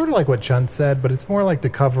that it's sort of like what Chunt said, but it's more like to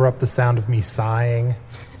cover up the sound of me sighing.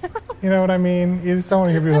 You know what I mean? You just don't want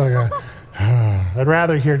to hear people like I'd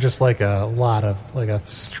rather hear just like a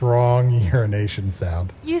strong urination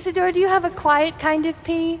sound. Usador, do you have a quiet kind of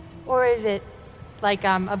pee? Or is it like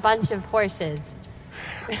a bunch of horses?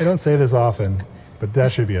 I don't say this often, but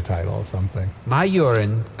that should be a title of something. My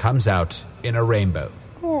urine comes out in a rainbow.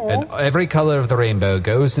 And every color of the rainbow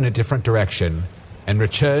goes in a different direction and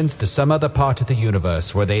returns to some other part of the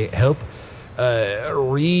universe where they help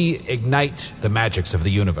reignite the magics of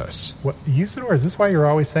the universe. What, Usador, is this why you're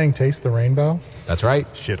always saying taste the rainbow? That's right.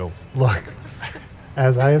 Shittles. Look,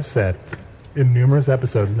 as I have said in numerous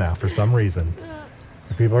episodes now, for some reason,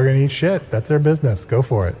 if people are going to eat shit, that's their business. Go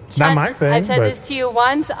for it. It's not my thing. I've said this to you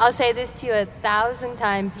once. I'll say this to you 1,000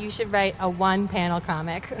 times. You should write a one-panel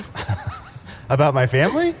comic. About my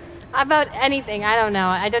family? About anything. I don't know.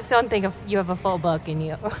 I just don't think you have a full book in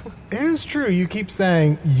you. It is true. You keep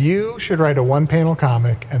saying you should write a one-panel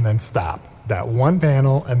comic and then stop. That one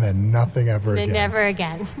panel and then nothing ever again. Never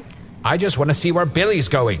again. I just want to see where Billy's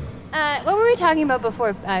going. What were we talking about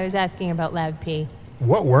before I was asking about loud pee?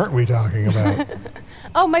 What weren't we talking about?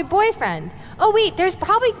 Oh, my boyfriend. Oh, wait, there's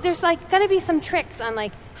like gonna be some tricks on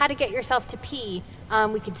like how to get yourself to pee.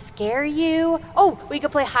 We could scare you. Oh, we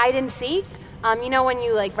could play hide and seek. You know when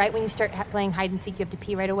you right when you start playing hide and seek, you have to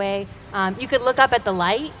pee right away. You could look up at the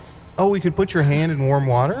light. Oh, we could put your hand in warm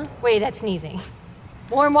water? Wait, that's sneezing.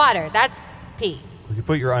 Warm water, that's pee. We could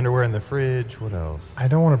put your underwear in the fridge. What else? I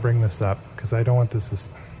don't want to bring this up because I don't want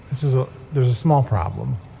there's a small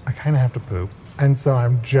problem. I kind of have to poop. And so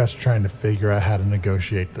I'm just trying to figure out how to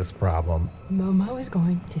negotiate this problem. Momo is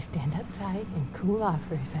going to stand outside and cool off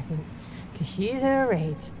for a second because she's in a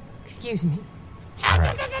rage. Excuse me. All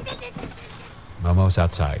right. Momo's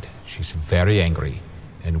outside. She's very angry,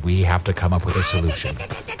 and we have to come up with a solution.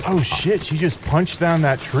 Oh, shit. She just punched down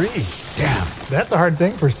that tree. Damn. That's a hard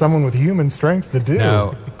thing for someone with human strength to do.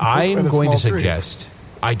 Now, I'm Despite a going to small tree. suggest,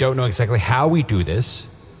 I don't know exactly how we do this,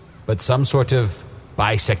 but some sort of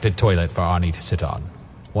bisected toilet for Arnie to sit on.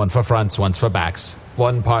 One for fronts, one's for backs.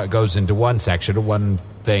 One part goes into one section, one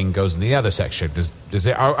thing goes in the other section.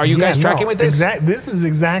 Are you guys tracking with this? This is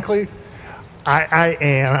exactly... I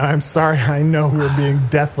am. I'm sorry. I know we're being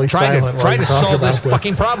deathly silent. Trying to solve this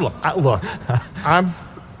fucking problem. Look,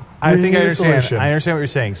 I think I understand. I understand what you're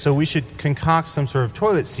saying. So we should concoct some sort of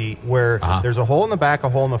toilet seat where there's a hole in the back, a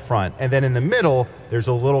hole in the front, and then in the middle there's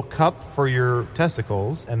a little cup for your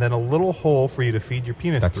testicles, and then a little hole for you to feed your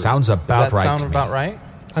penis. That through. sounds about right. Does that sound to me. about right?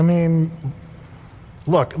 I mean,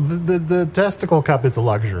 look, the testicle cup is a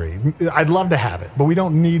luxury. I'd love to have it, but we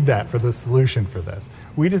don't need that for the solution for this.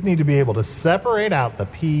 We just need to be able to separate out the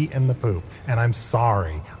pee and the poop. And I'm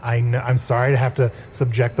sorry. I'm sorry to have to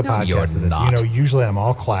subject the podcast you're to this. not. Usually I'm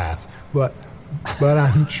all class, but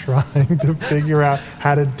I'm trying to figure out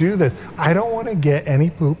how to do this. I don't want to get any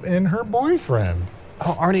poop in her boyfriend.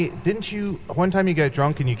 Oh, Arnie, didn't you one time you got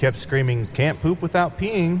drunk and you kept screaming, "Can't poop without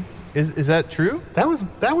peeing"? Is that true? That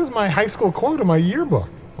was my high school quote in my yearbook.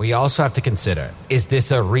 We also have to consider, is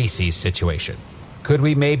this a Reese's situation? Could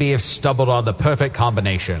we maybe have stumbled on the perfect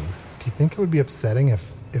combination? Do you think it would be upsetting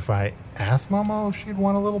if I asked Momo if she'd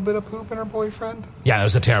want a little bit of poop in her boyfriend? Yeah, that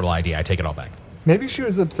was a terrible idea. I take it all back. Maybe she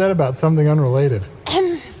was upset about something unrelated.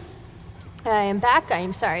 I am back. I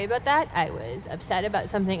am sorry about that. I was upset about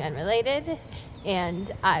something unrelated,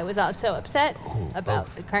 and I was also upset about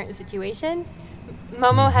the current situation.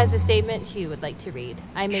 Momo has a statement she would like to read.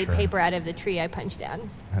 I made paper out of the tree I punched down.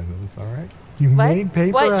 That's all right. You What? made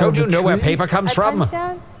paper What? out Don't of you the know where tree? paper comes I from? punched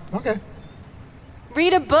down? Okay.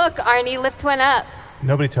 Read a book, Arnie. Lift one up.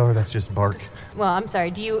 Nobody tell her that's just bark. Well, I'm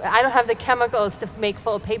sorry. I don't have the chemicals to make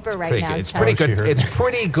full paper right Pretty now. good. It's Chuck. pretty she good. heard It's me.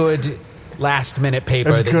 pretty good last-minute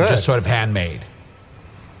paper It's that good. you just sort of handmade.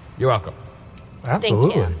 You're welcome.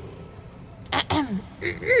 Absolutely.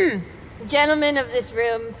 Gentlemen of this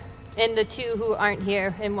room, and the two who aren't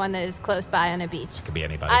here, and one that is close by on a beach. Could be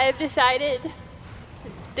anybody. I have decided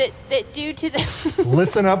that due to the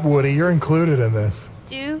Listen up, Woody. You're included in this.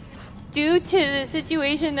 due to the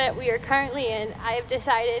situation that we are currently in, I have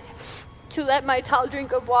decided to let my tall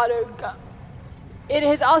drink of water go. It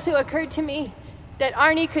has also occurred to me that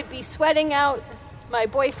Arnie could be sweating out my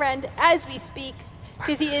boyfriend as we speak,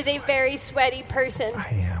 because he is a very sweaty person. I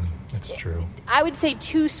am. It's true. I would say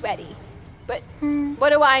too sweaty, but what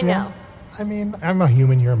do I know? I mean, I'm a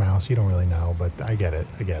human. You're a mouse. You don't really know, but I get it.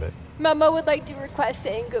 Momo would like to request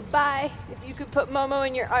saying goodbye. If you could put Momo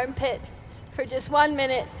in your armpit for just 1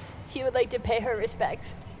 minute, she would like to pay her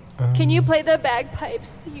respects. Can you play the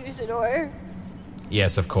bagpipes, Usador?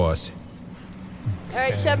 Yes, of course. All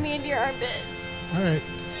right, shove me into your armpit. All right.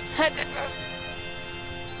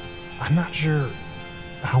 I'm not sure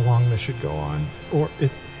how long this should go on.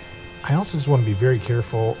 I also just want to be very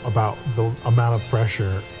careful about the amount of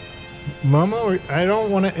pressure. Momo, I don't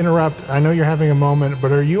want to interrupt. I know you're having a moment,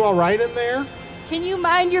 but are you all right in there? Can you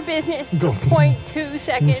mind your business for 0.2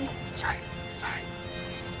 seconds? Sorry.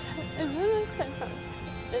 I'm really excited.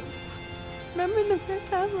 Remember the first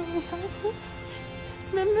time when we talked?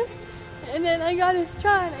 Remember? And then I got a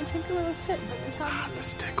straw and I took a little sip when we talked.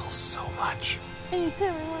 This tickles so much.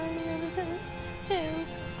 Anytime I wanted to go to town.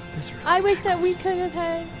 This really I wish that tickles. we could have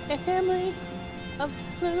had a family of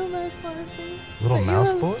little mouse boys. Little But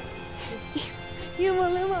mouse boys? You will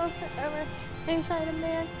live on forever inside a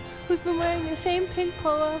man who's been wearing the same pink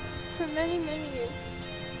polo for many, many years.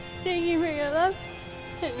 Thank you for your love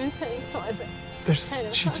and Miss Honey Closet.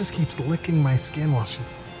 She just keeps licking my skin while she...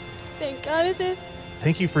 Thank goddesses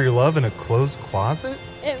Thank you for your love in a closed closet?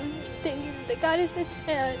 and thank you for the goddesses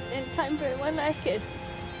and time for one last kiss.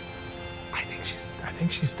 I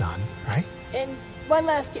think she's done, right? And one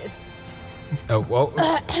last kiss. Oh, whoa.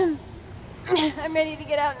 I'm ready to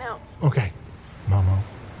get out now. Okay. Momo.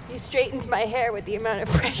 You straightened my hair with the amount of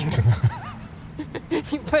pressure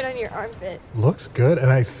you put on your armpit. Looks good.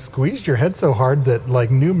 And I squeezed your head so hard that,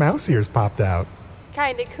 new mouse ears popped out.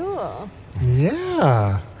 Kinda cool.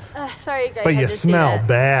 Yeah. Sorry, guys. But you smell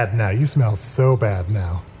bad now. You smell so bad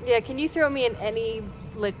now. Yeah, can you throw me in any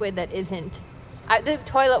liquid that isn't? The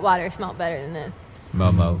toilet water smelled better than this.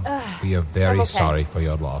 Momo, we are very okay. sorry for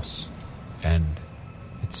your loss. And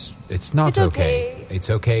it's not It's okay. It's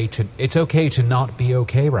okay to not be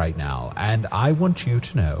okay right now. And I want you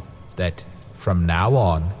to know that from now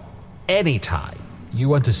on, anytime you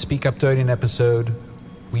want to speak up during an episode,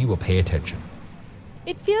 we will pay attention.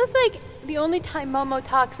 It feels like the only time Momo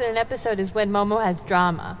talks in an episode is when Momo has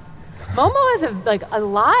drama. Momo has a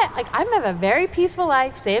lot. I have a very peaceful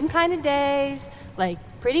life, same kind of days,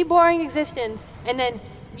 pretty boring existence, and then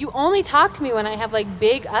you only talk to me when I have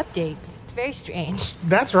big updates. It's very strange.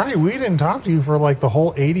 That's right. We didn't talk to you for the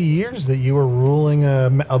whole 80 years that you were ruling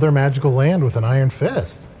other magical land with an iron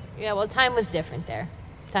fist. Yeah, well, time was different there.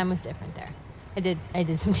 I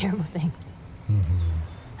did some terrible things. Mm-hmm.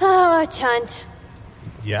 Oh, Chunt.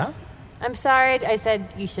 Yeah? I'm sorry I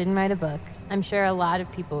said you shouldn't write a book. I'm sure a lot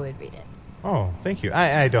of people would read it. Oh, thank you.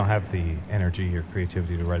 I don't have the energy or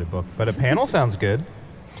creativity to write a book, but a panel sounds good.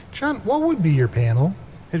 John, what would be your panel?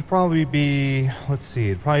 It'd probably be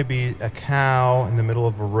a cow in the middle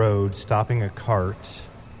of a road stopping a cart,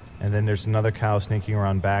 and then there's another cow sneaking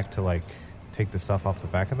around back to, take the stuff off the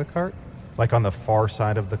back of the cart. On the far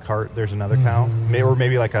side of the cart, there's another cow. Or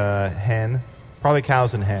maybe a hen. Probably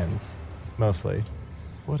cows and hens, mostly.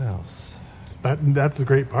 What else? That's the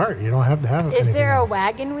great part. You don't have to have it. Is there a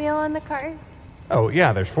wagon wheel on the cart? Oh,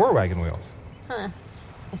 yeah, there's 4 wagon wheels. Huh.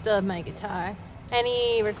 I still have my guitar.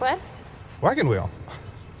 Any requests? Wagon wheel.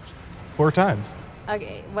 4 times.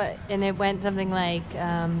 Okay, what? And it went something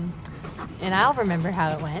and I'll remember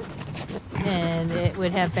how it went. And it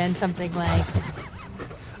would have been something like...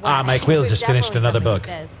 My quill just finished another book.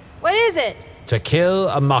 What is it? To Kill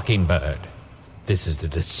a Mockingbird. This is the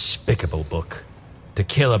despicable book. To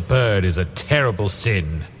kill a bird is a terrible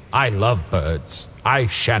sin. I love birds. I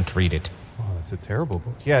shan't read it. Oh, that's a terrible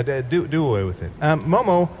book. Yeah, do away with it.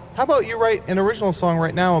 Momo, how about you write an original song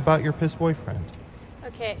right now about your pissed boyfriend?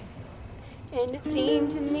 Okay. And it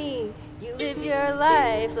seemed to me you live your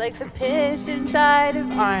life like some piss inside of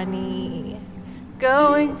Arnie.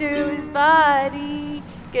 Going through his body,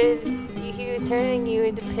 'cause he was turning you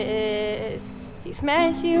into piss. He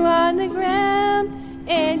smashed you on the ground,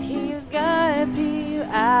 and he was gonna pee you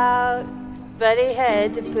out. But he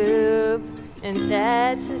had to poop, and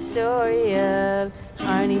that's the story of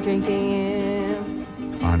Arnie drinking him.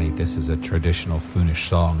 Arnie, this is a traditional Foonish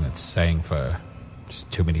song that's sang for just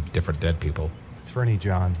too many different dead people. It's Fernie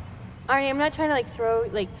John. Arnie, I'm not trying to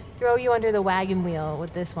throw you under the wagon wheel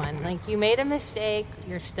with this one. You made a mistake.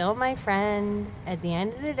 You're still my friend. At the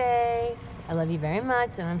end of the day, I love you very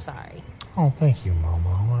much, and I'm sorry. Oh, thank you,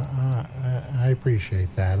 Momo. I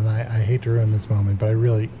appreciate that, and I hate to ruin this moment, but I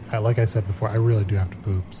really, like I said before, I really do have to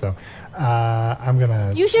poop. So I'm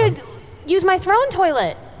gonna. You should use my throne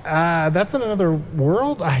toilet. That's in another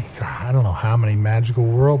world. I don't know how many magical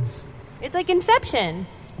worlds. It's like Inception.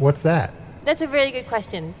 What's that? That's a very good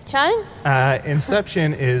question. Chun?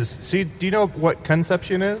 Inception is... See, do you know what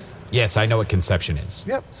conception is? Yes, I know what conception is.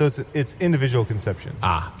 Yep. So it's individual conception.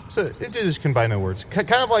 Ah. So it just combine no words.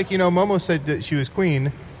 Kind of like, Momo said that she was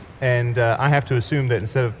queen, and I have to assume that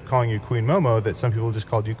instead of calling you Queen Momo, that some people just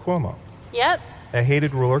called you Cuomo. Yep. A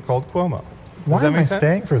hated ruler called Cuomo. Why am I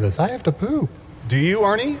staying for this? I have to poop. Do you,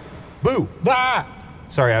 Arnie? Boo. Ah!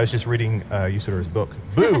 Sorry, I was just reading Usador's book.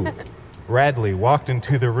 Boo. Radley walked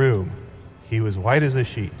into the room. He was white as a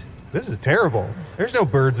sheet. This is terrible. There's no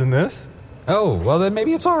birds in this. Oh, well then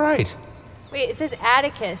maybe it's all right. Wait, it says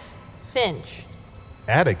Atticus Finch.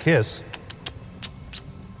 Add a kiss.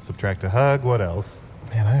 Subtract a hug. What else?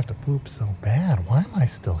 Man, I have to poop so bad. Why am I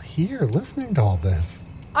still here listening to all this?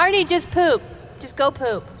 Arnie, just poop. Just go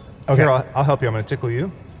poop. Okay, here, I'll help you. I'm going to tickle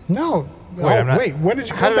you. No. Wait, I'm not. Wait, when did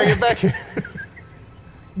you How did I get back here?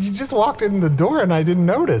 You just walked in the door and I didn't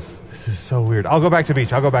notice. This is so weird. I'll go back to the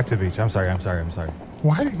beach. I'm sorry.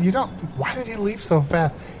 Why did he leave so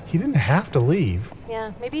fast? He didn't have to leave.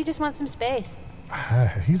 Yeah, maybe you just want some space.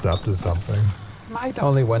 He's up to something. Am I the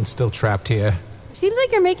only one still trapped here? Seems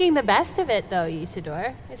like you're making the best of it, though,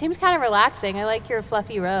 Usador. It seems kind of relaxing. I like your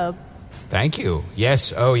fluffy robe. Thank you.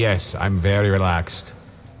 Yes, oh yes, I'm very relaxed.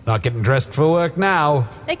 Not getting dressed for work now.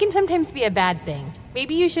 That can sometimes be a bad thing.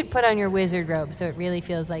 Maybe you should put on your wizard robe so it really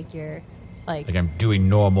feels like you're, like I'm doing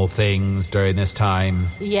normal things during this time.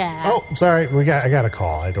 Yeah. Oh, sorry. I got a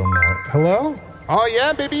call. I don't know. Hello? Oh,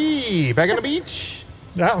 yeah, baby. Back on the beach.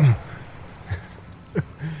 Oh.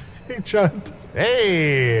 Hey, Chunt.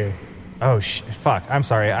 Hey. Oh, fuck. I'm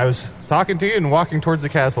sorry. I was talking to you and walking towards the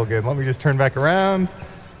castle again. Let me just turn back around.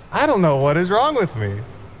 I don't know what is wrong with me.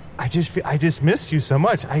 I just missed you so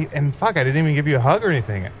much. I didn't even give you a hug or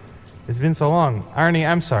anything. It's been so long. Arnie,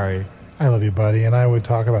 I'm sorry. I love you, buddy, and I would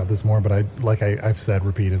talk about this more, but I've said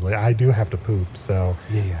repeatedly, I do have to poop, so...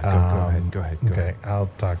 Yeah, go ahead. Okay, I'll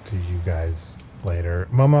talk to you guys later.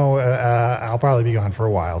 Momo, I'll probably be gone for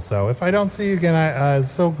a while, so if I don't see you again,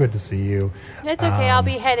 it's so good to see you. It's okay, I'll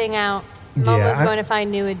be heading out. Momo's going to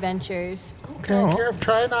find new adventures. Okay,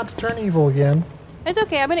 try not to turn evil again. It's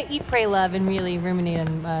okay, I'm going to eat, pray, love, and really ruminate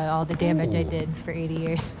on all the damage I did for 80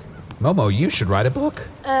 years. Momo, you should write a book.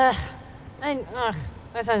 That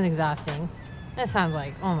sounds exhausting. That sounds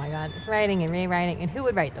like, oh my god, it's writing and rewriting, and who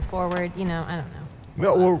would write the foreword? I don't know.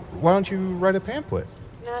 Well, why don't you write a pamphlet?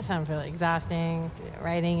 That sounds really exhausting,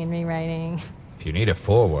 writing and rewriting. If you need a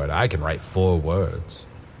foreword, I can write 4 words.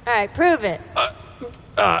 Alright, prove it.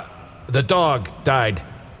 The dog died.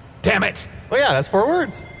 Damn it! Oh yeah, that's 4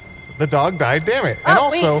 words. The dog died, damn it. And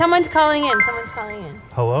also... wait, someone's calling in.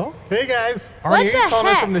 Hello? Hey, guys. Are you calling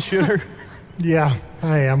us from the shooter? Yeah,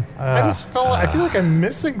 I am. I feel like I'm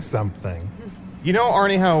missing something. You know,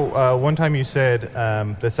 Arnie, how one time you said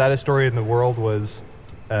the saddest story in the world was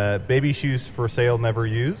baby shoes for sale never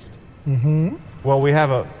used? Mm-hmm. Well, we have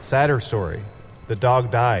a sadder story. The dog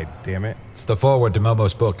died, damn it. It's the foreword to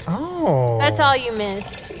Momo's book. Oh. That's all you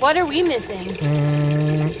missed. What are we missing?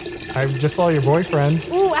 I just saw your boyfriend.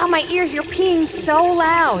 Ooh, ow, my ears. You're peeing so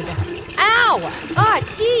loud. Ow! Oh,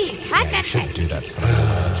 jeez. Yeah, you shouldn't do that. It's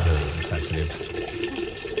really insensitive.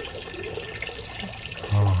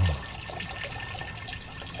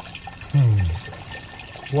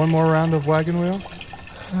 One more round of wagon wheel?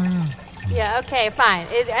 Yeah, okay, fine.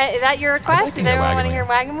 Is that your request? Does everyone want to hear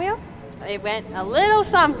wagon wheel? It went a little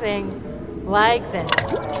something like this.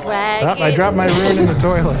 Wagon. I dropped my rune in the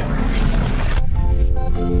toilet.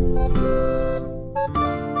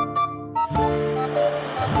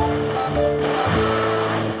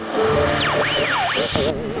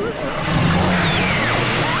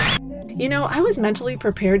 I was mentally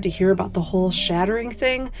prepared to hear about the whole shattering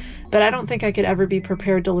thing, but I don't think I could ever be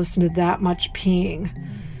prepared to listen to that much peeing.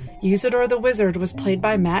 Usador the Wizard was played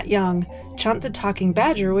by Matt Young, Chunt the Talking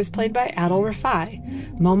Badger was played by Adil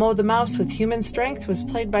Rafai, Momo the Mouse with Human Strength was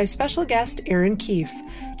played by special guest Erin Keif.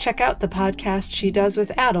 Check out the podcast she does with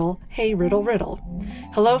Adil, Hey Riddle Riddle.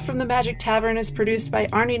 Hello from the Magic Tavern is produced by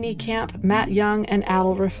Arnie Niekamp, Matt Young, and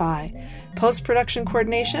Adil Rafai. Post-production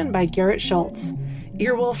coordination by Garrett Schultz.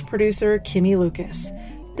 Earwolf producer Kimmy Lucas.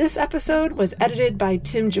 This episode was edited by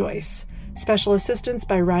Tim Joyce. Special assistance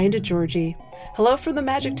by Ryan DeGiorgi. Hello from the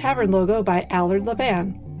Magic Tavern logo by Allard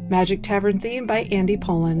Laban. Magic Tavern theme by Andy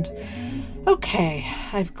Poland. Okay,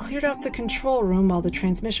 I've cleared out the control room while the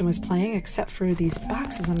transmission was playing, except for these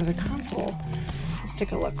boxes under the console. Let's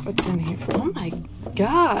take a look. What's in here? Oh my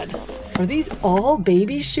god. Are these all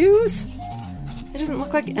baby shoes? It doesn't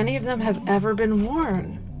look like any of them have ever been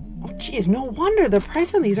worn. Oh geez, no wonder the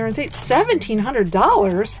price on these are insane.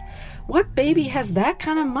 $1,700? What baby has that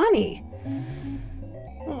kind of money?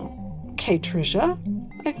 Okay, Trisha,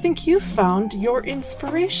 I think you found your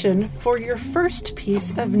inspiration for your first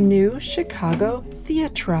piece of new Chicago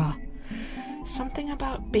theatre. Something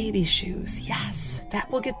about baby shoes. Yes,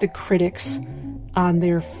 that will get the critics on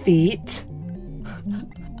their feet.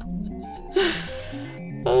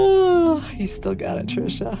 Oh, you still got it,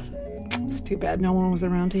 Trisha. It's too bad no one was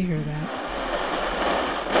around to hear that.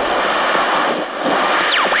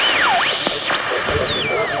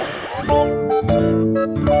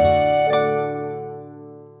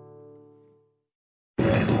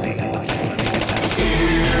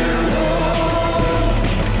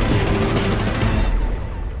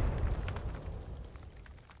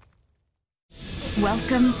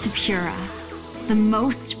 Welcome to Pura, the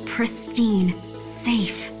most pristine,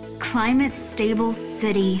 safe, climate-stable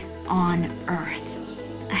city on Earth.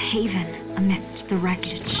 A haven amidst the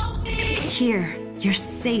wreckage. Here, you're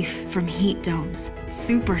safe from heat domes,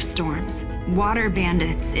 superstorms, water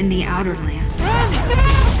bandits in the outer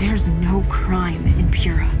lands. There's no crime in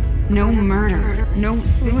Pura, no murder, no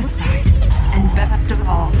suicide, and best of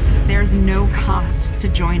all, there's no cost to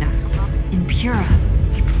join us. In Pura,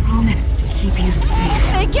 we promise to keep you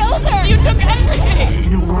safe. They killed her! You took everything!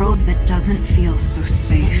 In a world that doesn't feel so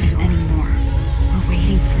safe anymore, we're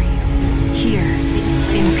waiting for you. Here,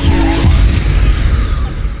 in Pura.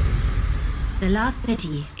 The Last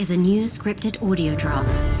City is a new scripted audio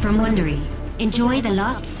drama from Wondery. Enjoy The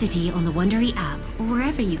Last City on the Wondery app or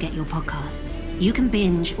wherever you get your podcasts. You can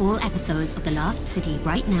binge all episodes of The Last City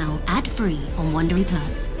right now, ad-free on Wondery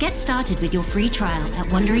Plus. Get started with your free trial at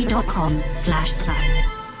Wondery.com/plus.